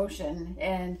in the ocean.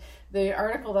 And the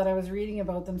article that I was reading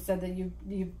about them said that you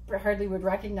hardly would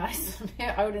recognize them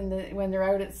when they're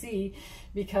out at sea,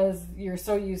 because you're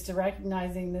so used to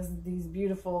recognizing these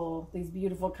beautiful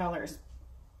colors.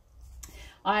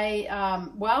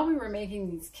 While we were making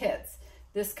these kits,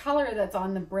 this color that's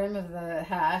on the brim of the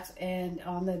hat and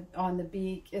on the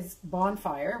beak is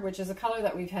Bonfire, which is a color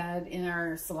that we've had in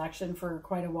our selection for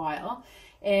quite a while.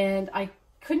 And I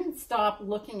couldn't stop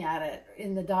looking at it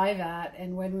in the dye vat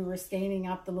and when we were staining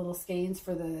up the little skeins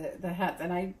for the hats,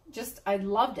 and I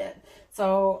loved it.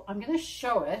 So I'm going to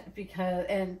show it because,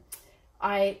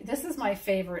 this is my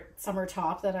favorite summer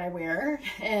top that I wear,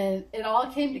 and it all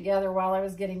came together while I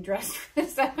was getting dressed for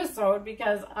this episode,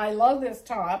 because I love this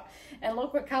top, and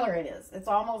look what color it is. It's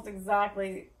almost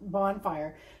exactly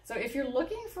Bonfire. So if you're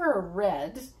looking for a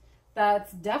red,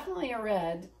 that's definitely a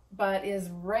red, but is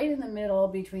right in the middle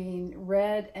between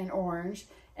red and orange,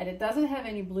 and it doesn't have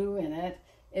any blue in it.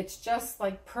 It's just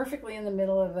like perfectly in the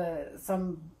middle of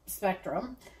some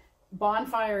spectrum.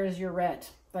 Bonfire is your red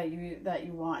that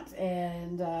you want,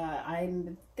 and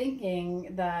I'm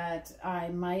thinking that I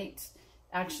might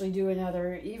actually do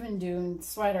another Evendoon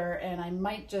sweater, and I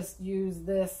might just use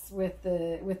this with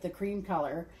the cream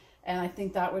color, and I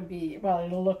think that would be, well,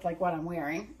 it'll look like what I'm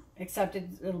wearing, except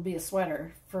it'll be a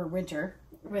sweater for winter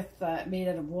with made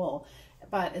out of wool,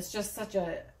 but it's just such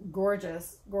a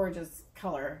gorgeous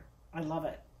color. I love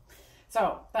it.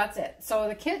 So that's it. So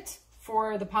the kit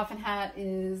for the puffin hat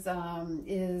is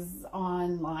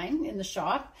online in the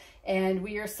shop, and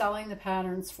we are selling the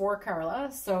patterns for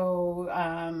Carla. So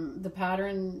the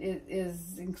pattern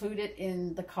is included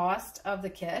in the cost of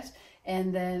the kit,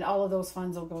 and then all of those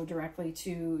funds will go directly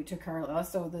to Carla.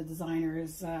 So the designer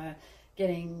is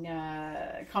getting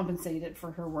compensated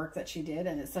for her work that she did,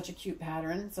 and it's such a cute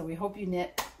pattern. So we hope you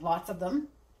knit lots of them.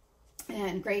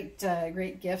 And great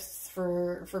gifts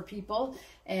for people.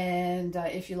 And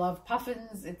if you love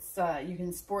puffins, it's you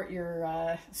can sport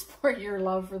your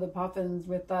love for the puffins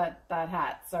with that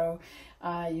hat. So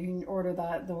you can order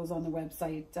those on the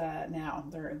website now.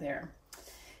 They're there.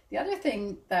 The other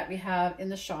thing that we have in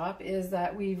the shop is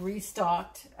that we've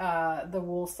restocked the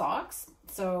wool socks.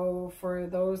 So for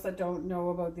those that don't know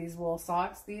about these wool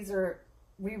socks,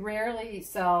 we rarely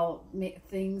sell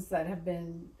things that have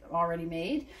been already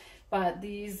made. But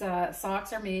these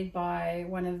socks are made by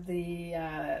one of the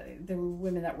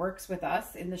women that works with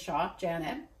us in the shop,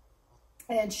 Janet.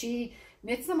 And she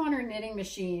knits them on her knitting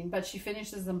machine, but she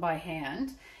finishes them by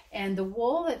hand. And the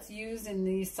wool that's used in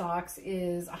these socks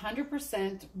is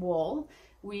 100% wool.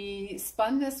 We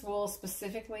spun this wool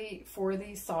specifically for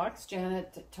these socks.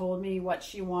 Janet told me what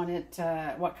she wanted,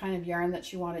 what kind of yarn that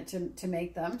she wanted to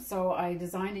make them. So I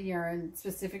designed a yarn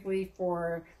specifically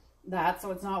for that, so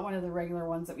it's not one of the regular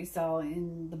ones that we sell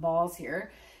in the balls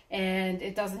here, and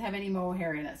it doesn't have any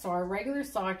mohair in it. So our regular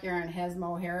sock yarn has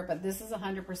mohair, but this is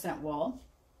 100% wool.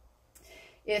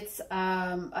 It's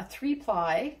a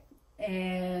 3-ply,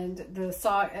 and the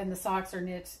socks are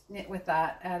knit with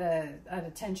that at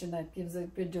a tension that gives a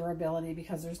good durability,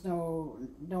 because there's no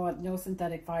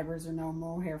synthetic fibers or no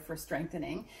mohair for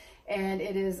strengthening. And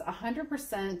it is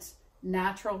 100%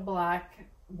 natural black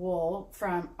wool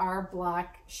from our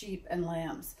black sheep and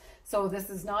lambs. So this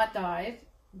is not dyed,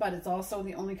 but it's also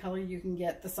the only color you can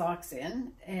get the socks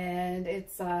in, and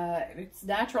it's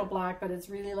natural black, but it's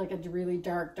really like a really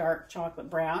dark chocolate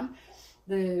brown.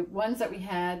 The ones that we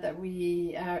had that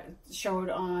we showed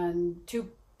on 2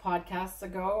 podcasts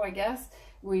ago, I guess,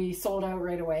 we sold out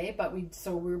right away, but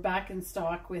we're back in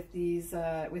stock with these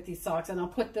socks. And I'll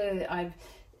put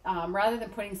rather than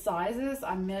putting sizes,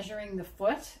 I'm measuring the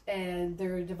foot, and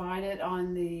they're divided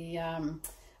on the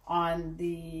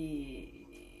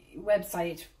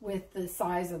website with the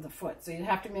size of the foot. So you'd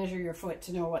have to measure your foot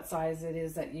to know what size it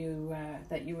is that you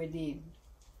would need.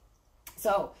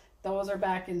 So those are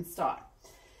back in stock.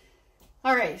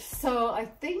 All right, so I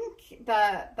think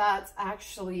that that's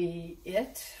actually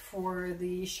it for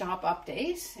the shop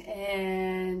update.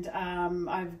 And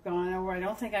I've gone over, I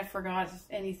don't think I forgot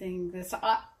anything.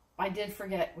 I did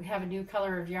forget, we have a new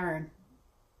color of yarn.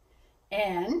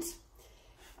 And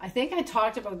I think I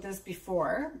talked about this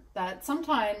before, that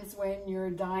sometimes when you're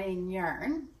dyeing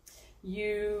yarn,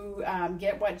 you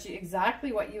get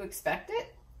exactly what you expected,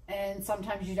 and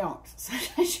sometimes you don't.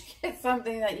 Sometimes you get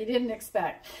something that you didn't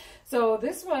expect. So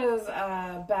this was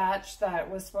a batch that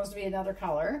was supposed to be another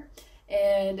color,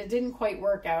 and it didn't quite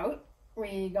work out.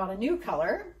 We got a new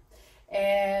color,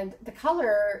 and the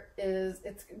color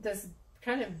it's this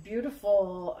kind of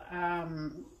beautiful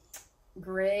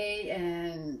gray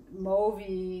and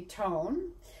mauvey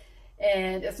tone,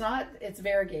 and it's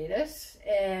variegated,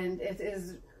 and it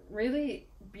is really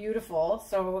beautiful.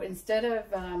 So instead of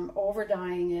over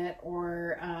dyeing it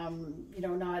or you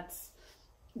know, not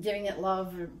giving it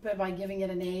love by giving it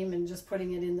a name and just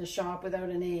putting it in the shop without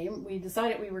a name, we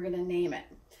decided we were going to name it,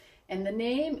 and the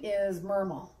name is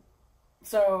Mermal.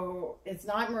 So it's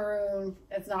not maroon,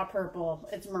 it's not purple,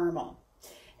 it's Mermal.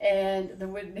 And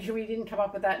we didn't come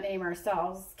up with that name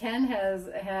ourselves. Ken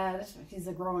he's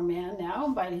a grown man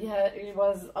now, but he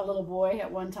was a little boy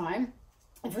at one time.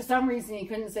 And for some reason he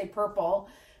couldn't say purple,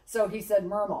 so he said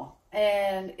Mermal.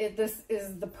 And this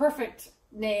is the perfect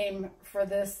name for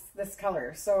this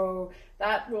color. So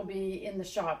that will be in the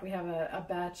shop. We have a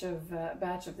batch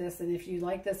of this, and if you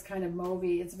like this kind of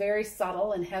mauvey, it's very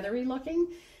subtle and heathery looking,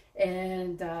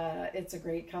 and it's a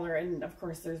great color. And of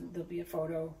course there'll be a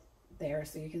photo there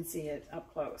so you can see it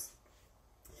up close.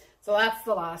 So that's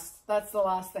the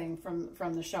last thing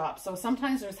from the shop. So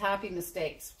sometimes there's happy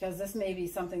mistakes, because this may be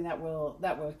something that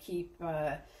will keep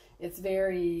it's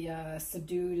very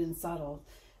subdued and subtle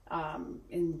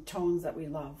in tones that we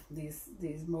love, these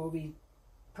mauvey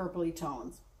purpley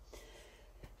tones.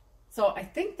 So I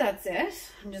think that's it.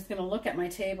 I'm just going to look at my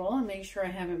table and make sure I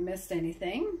haven't missed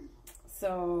anything.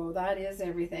 So that is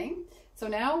everything. So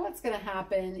now what's going to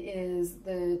happen is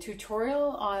the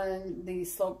tutorial on the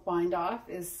slope bind off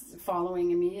is following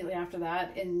immediately after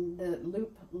that in the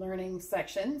loop learning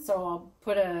section. So I'll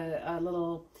put a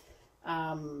little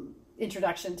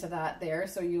introduction to that there,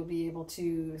 so you'll be able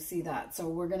to see that. So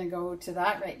we're going to go to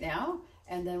that right now,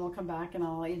 and then we'll come back and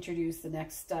I'll introduce the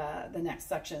next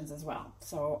sections as well.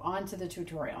 So on to the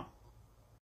tutorial.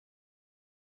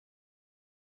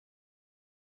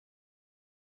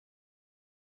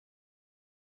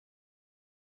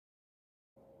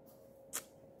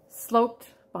 Sloped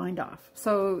bind off.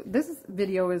 So this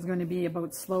video is going to be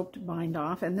about sloped bind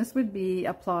off, and this would be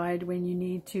applied when you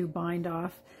need to bind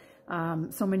off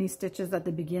so many stitches at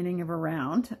the beginning of a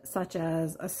round, such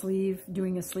as a sleeve,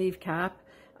 doing a sleeve cap.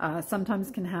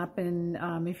 Sometimes can happen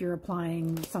if you're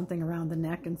applying something around the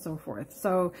neck and so forth.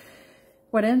 So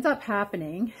what ends up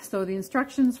happening, so the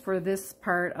instructions for this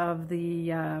part of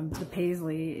the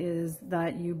Paisley is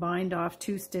that you bind off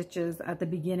 2 stitches at the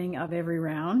beginning of every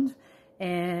round.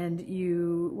 And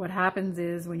what happens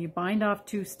is when you bind off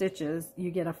 2 stitches, you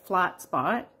get a flat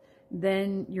spot,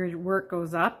 then your work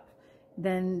goes up.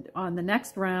 Then on the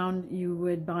next round, you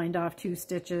would bind off 2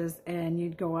 stitches and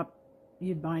you'd go up,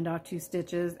 you'd bind off 2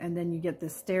 stitches, and then you get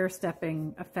this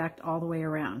stair-stepping effect all the way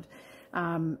around.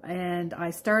 And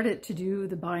I started to do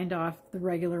the bind off the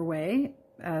regular way,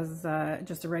 as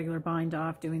just a regular bind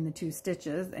off, doing the 2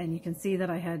 stitches. And you can see that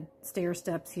I had stair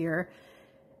steps here.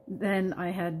 Then I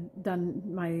had done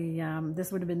my,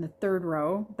 this would have been the 3rd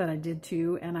row that I did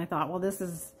 2, and I thought, well,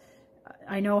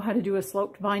 I know how to do a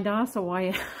sloped bind off, so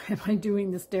why am I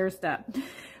doing the stair step?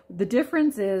 The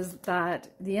difference is that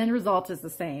the end result is the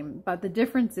same, but the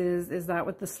difference is that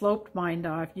with the sloped bind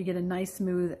off, you get a nice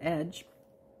smooth edge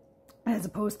as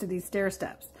opposed to these stair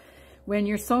steps. When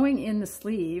you're sewing in the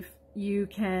sleeve, you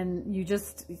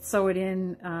just sew it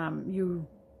in, you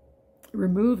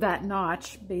remove that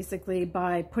notch basically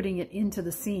by putting it into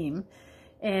the seam.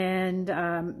 And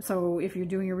so if you're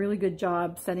doing a really good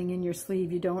job setting in your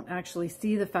sleeve, you don't actually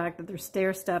see the fact that there's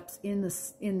stair steps in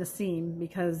the seam,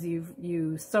 because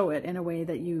you sew it in a way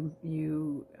that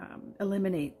you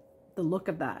eliminate the look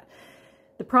of that.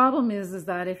 The problem is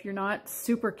that if you're not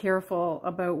super careful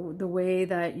about the way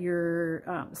that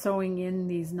you're sewing in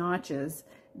these notches,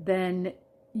 then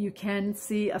you can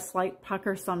see a slight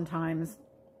pucker sometimes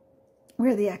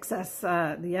where the excess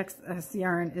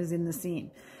yarn is in the seam.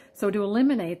 So to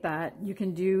eliminate that, you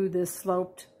can do this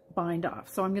sloped bind off.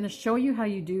 So I'm going to show you how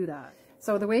you do that.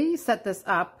 So the way you set this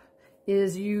up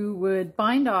is you would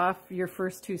bind off your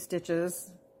first 2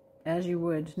 stitches as you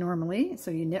would normally.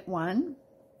 So you knit one,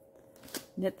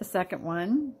 knit the second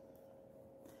one,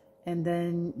 and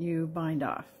then you bind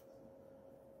off.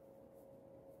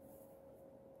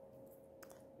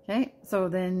 Okay, so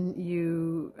then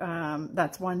you,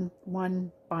 that's one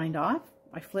bind off.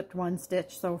 I flipped 1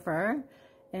 stitch so far,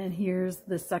 and here's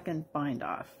the second bind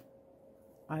off.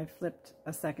 I flipped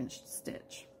a second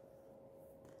stitch.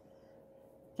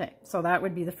 Okay, so that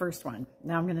would be the first one.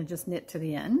 Now I'm going to just knit to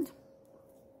the end.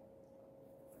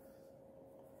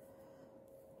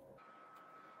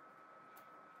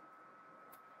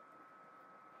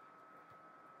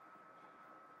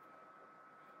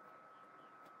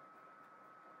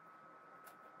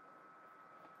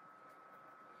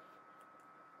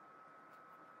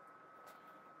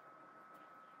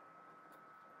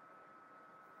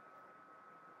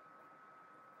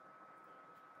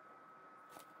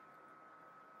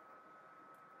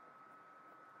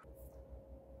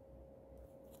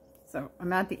 So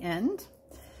I'm at the end,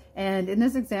 and in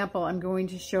this example I'm going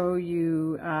to show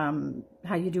you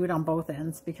how you do it on both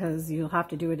ends, because you'll have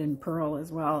to do it in purl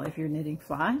as well if you're knitting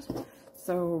flat.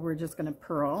 So we're just going to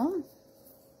purl,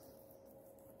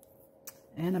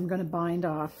 and I'm going to bind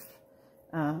off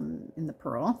in the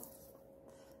purl.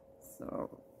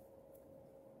 So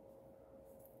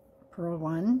purl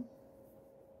 1,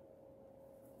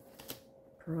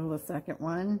 purl the second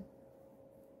one,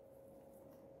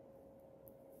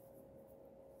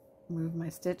 move my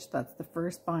stitch, that's the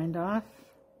first bind off,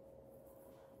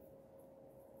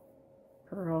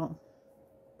 purl,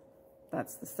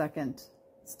 that's the second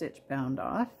stitch bound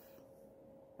off,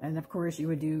 and of course you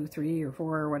would do 3 or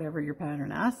 4 or whatever your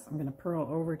pattern asks. I'm going to purl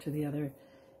over to the other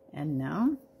end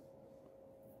now.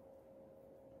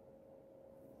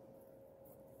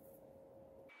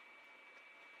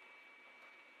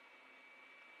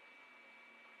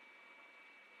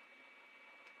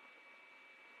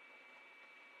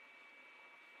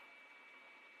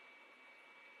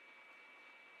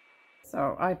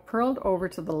 So I purled over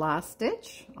to the last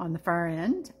stitch on the far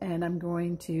end, and I'm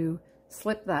going to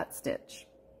slip that stitch.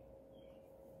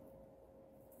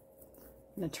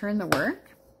 I'm going to turn the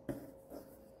work,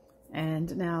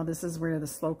 and now this is where the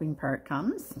sloping part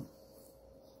comes.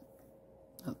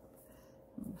 Oh,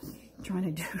 I'm trying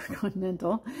to do a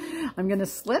continental. I'm going to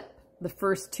slip the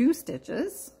first 2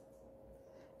 stitches,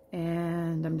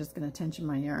 and I'm just going to tension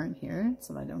my yarn here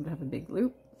so that I don't have a big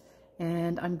loop.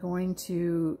 And I'm going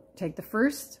to take the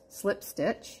first slip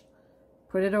stitch,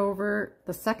 put it over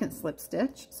the second slip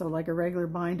stitch, so like a regular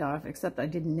bind off, except I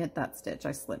didn't knit that stitch,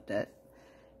 I slipped it.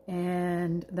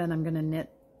 And then I'm going to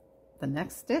knit the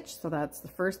next stitch, so that's the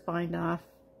first bind off,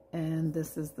 and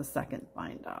this is the second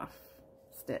bind off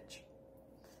stitch.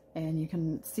 And you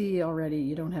can see already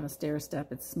you don't have a stair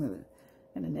step, it's smooth.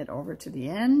 I'm going to knit over to the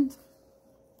end.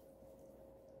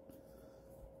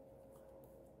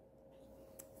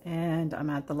 And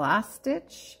I'm at the last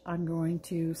stitch. I'm going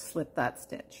to slip that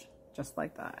stitch just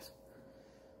like that.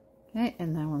 Okay,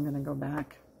 and now I'm going to go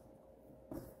back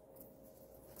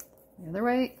the other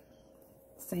way.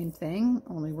 Same thing,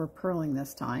 only we're purling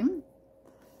this time.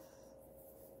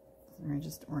 So I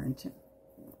just orient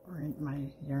my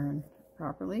yarn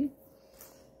properly.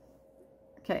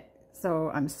 Okay,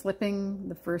 so I'm slipping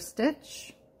the first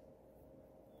stitch,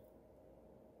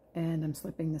 and I'm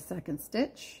slipping the second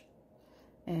stitch.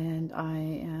 And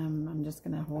I'm just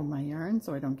going to hold my yarn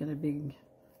so I don't get a big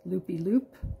loopy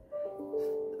loop.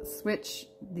 Switch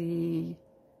the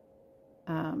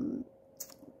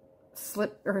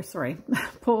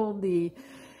pull the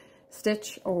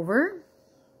stitch over.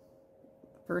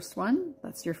 First one,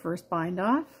 that's your first bind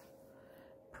off.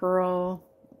 Purl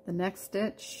the next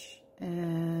stitch,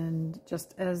 and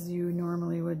just as you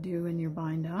normally would do in your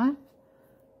bind off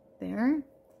there.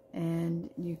 And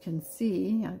you can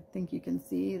see, I think you can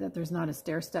see that there's not a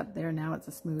stair step there. Now it's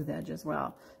a smooth edge as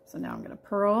well. So now I'm going to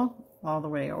purl all the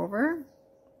way over.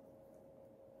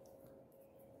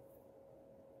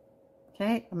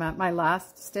 Okay, I'm at my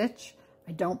last stitch.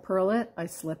 I don't purl it, I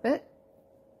slip it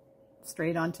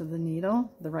straight onto the needle,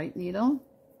 the right needle.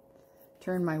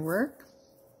 Turn my work.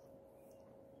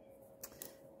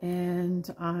 And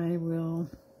I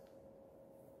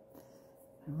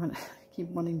keep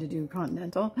wanting to do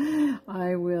continental.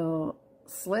 I will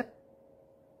slip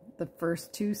the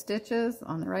first 2 stitches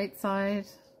on the right side,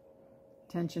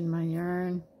 tension my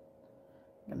yarn.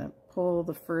 I'm going to pull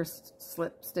the first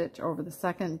slip stitch over the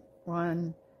second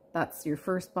one. That's your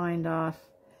first bind off,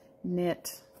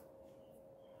 knit,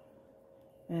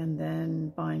 and then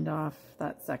bind off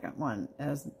that second one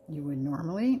as you would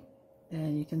normally.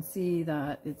 And you can see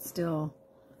that it's still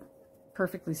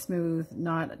perfectly smooth,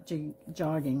 not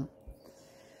jogging.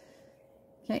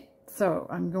 Okay, so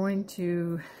I'm going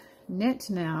to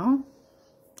knit now,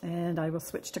 and I will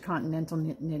switch to continental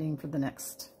knitting for the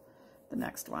next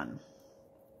one.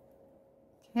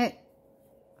 Okay,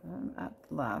 I'm at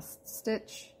the last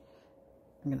stitch.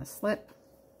 I'm going to slip.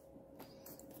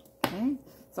 Okay,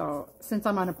 so since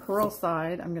I'm on a purl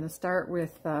side, I'm going to start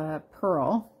with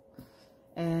purl,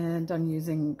 and I'm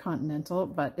using continental,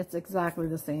 but it's exactly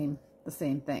the same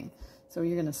thing. So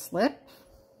you're going to slip,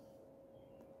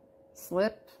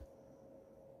 slip.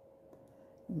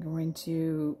 I'm going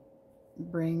to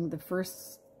bring the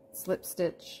first slip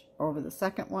stitch over the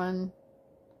second one.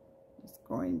 Just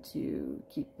going to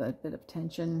keep a bit of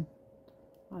tension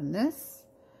on this.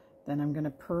 Then I'm going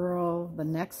to purl the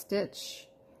next stitch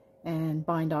and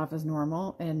bind off as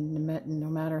normal. And no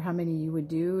matter how many you would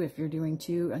do, if you're doing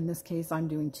 2, in this case I'm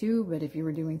doing 2, but if you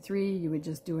were doing 3, you would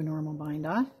just do a normal bind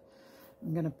off.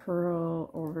 I'm going to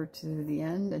purl over to the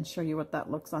end and show you what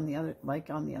that looks on the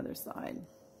other side.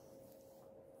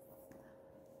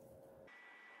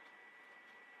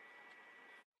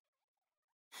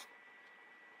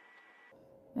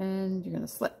 And you're going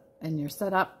to slip, and you're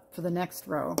set up for the next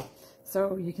row.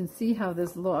 So you can see how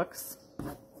this looks.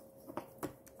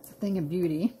 It's a thing of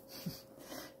beauty.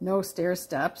 No stair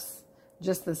steps,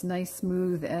 just this nice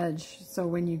smooth edge. So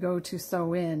when you go to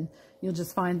sew in, you'll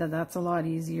just find that that's a lot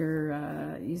easier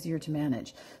to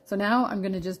manage. So now I'm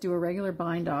going to just do a regular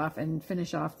bind off and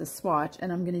finish off the swatch,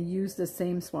 and I'm going to use the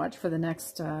same swatch for the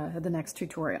next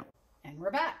tutorial. And we're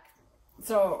back.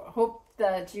 So hope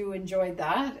that you enjoyed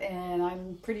that, and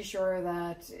I'm pretty sure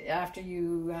that after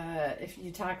you if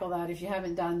you tackle that, if you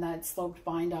haven't done that sloped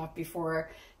bind off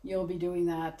before, you'll be doing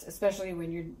that, especially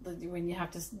when you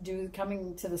have to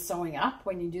coming to the sewing up.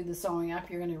 When you do the sewing up,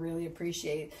 you're going to really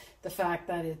appreciate the fact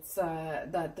that it's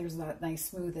that there's that nice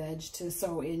smooth edge to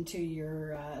sew into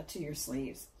your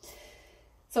sleeves.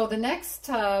 So the next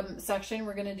section,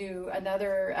 we're going to do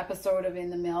another episode of In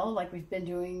the Mill, like we've been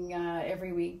doing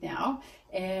every week now.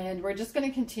 And we're just going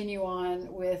to continue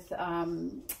on with,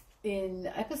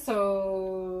 in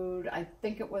episode, I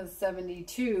think it was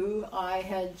 72, I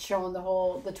had shown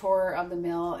the tour of the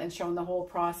mill and shown the whole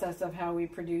process of how we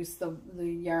produce the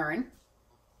yarn,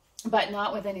 but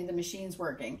not with any of the machines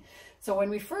working. So when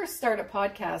we first started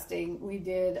podcasting, we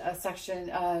did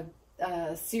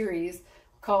a series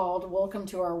called Welcome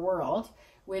to Our World,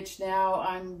 which now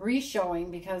I'm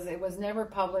re-showing because it was never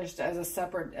published as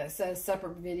separate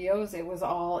videos. It was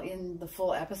all in the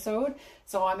full episode.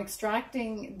 So I'm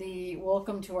extracting the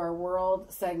Welcome to Our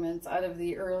World segments out of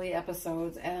the early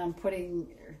episodes, and I'm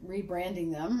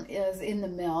rebranding them as In the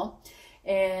Mill.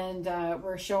 And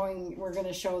we're going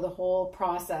to show the whole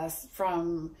process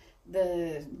from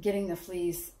getting the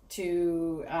fleece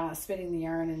to spinning the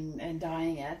yarn and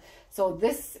dyeing it. So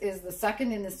this is the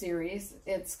second in the series.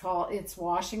 It's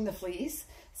washing the fleece.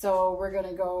 So we're going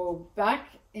to go back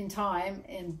in time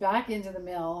and back into the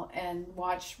mill and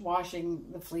watch washing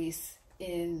the fleece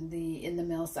in the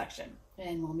mill section.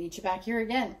 And we'll meet you back here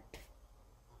again.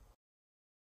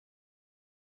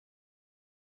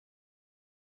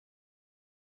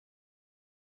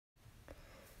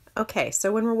 Okay,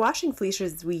 so when we're washing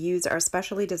fleeces, we use our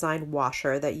specially designed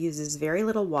washer that uses very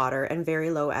little water and very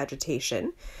low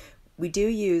agitation. We do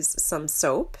use some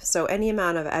soap, so any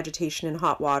amount of agitation in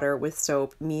hot water with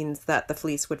soap means that the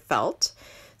fleece would felt.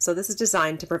 So this is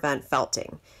designed to prevent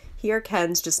felting. Here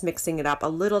Ken's just mixing it up a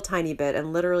little tiny bit,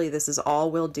 and literally this is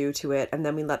all we'll do to it, and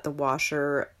then we let the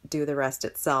washer do the rest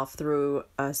itself through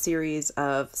a series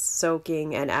of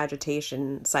soaking and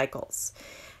agitation cycles.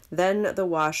 Then the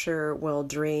washer will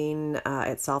drain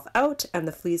itself out, and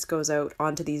the fleece goes out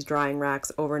onto these drying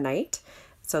racks overnight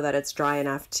so that it's dry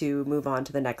enough to move on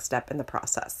to the next step in the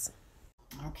process.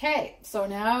 Okay, so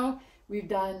now we've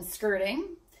done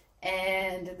skirting,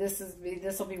 and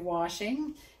this will be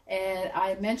washing. And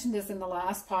I mentioned this in the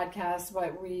last podcast,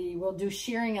 but we will do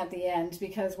shearing at the end,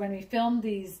 because when we filmed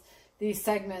these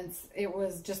segments, it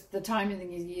was just the time of the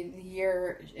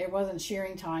year, it wasn't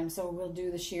shearing time, so we'll do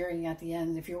the shearing at the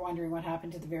end. If you're wondering what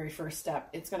happened to the very first step,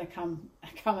 it's going to come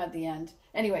at the end.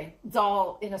 Anyway, it's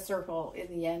all in a circle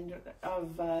in the end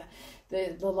of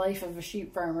the life of a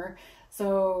sheep farmer.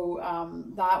 So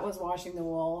that was washing the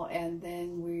wool, and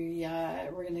then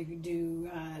we're going to do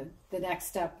the next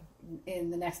step in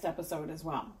the next episode as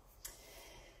well.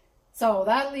 So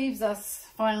that leaves us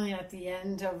finally at the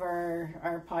end of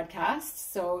our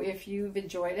podcast. So if you've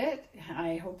enjoyed it,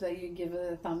 I hope that you give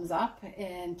it a thumbs up,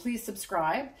 and please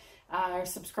subscribe. Our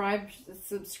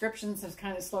subscriptions have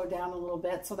kind of slowed down a little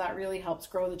bit, so that really helps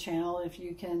grow the channel if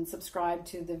you can subscribe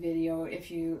to the video if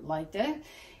you liked it.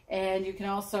 And you can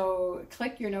also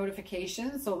click your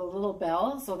notifications, so the little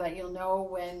bell, so that you'll know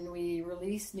when we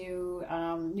release new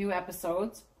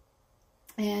episodes.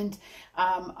 And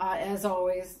as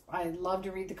always, I love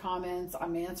to read the comments.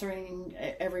 I'm answering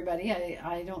everybody.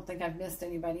 I don't think I've missed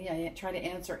anybody. I try to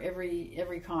answer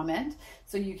every comment.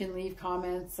 So you can leave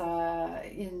comments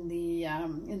in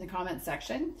the comment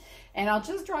section. And I'll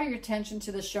just draw your attention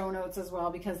to the show notes as well,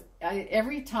 because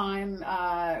every time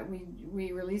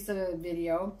we release a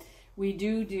video, we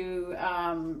do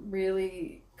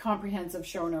really comprehensive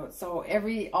show notes. So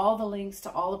all the links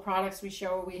to all the products we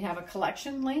show, we have a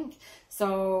collection link.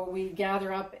 So we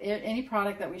gather up any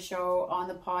product that we show on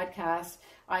the podcast.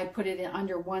 I put it in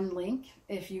under one link.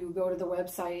 If you go to the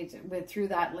website through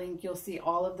that link, you'll see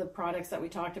all of the products that we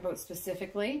talked about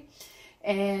specifically.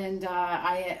 And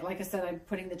like I said, I'm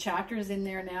putting the chapters in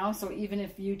there now. So even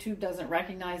if YouTube doesn't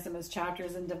recognize them as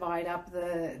chapters and divide up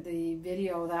the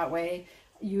video that way,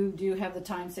 you do have the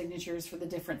time signatures for the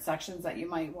different sections that you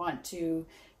might want to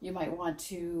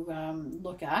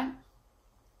look at.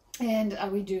 And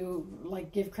we do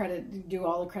give credit, do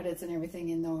all the credits and everything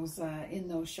in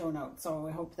those show notes. So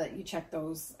I hope that you check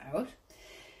those out.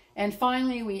 And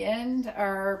finally, we end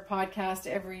our podcast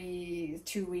every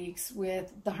 2 weeks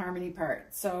with the harmony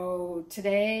part. So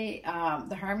today,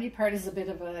 the harmony part is a bit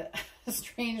of a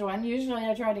strange one. Usually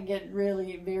I try to get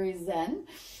really very zen,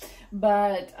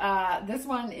 but this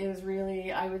one is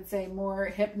really, I would say, more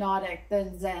hypnotic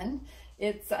than zen.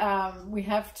 It's we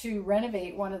have to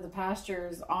renovate one of the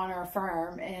pastures on our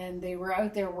farm, and they were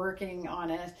out there working on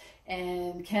it,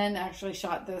 and Ken actually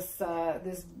shot this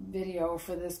this video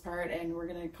for this part, and we're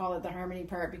going to call it the harmony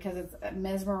part because it's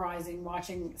mesmerizing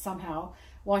watching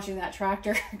that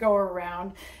tractor go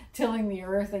around tilling the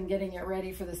earth and getting it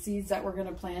ready for the seeds that we're going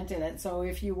to plant in it. So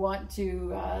if you want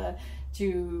to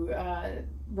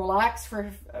relax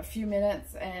for a few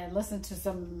minutes and listen to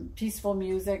some peaceful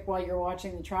music while you're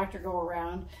watching the tractor go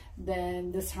around,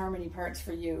 then this harmony part's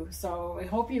for you. So I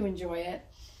hope you enjoy it.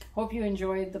 Hope you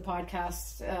enjoyed the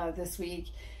podcast this week,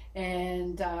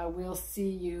 and we'll see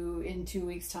you in 2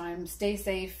 weeks' time. Stay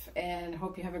safe, and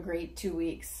hope you have a great 2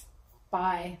 weeks.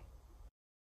 Bye.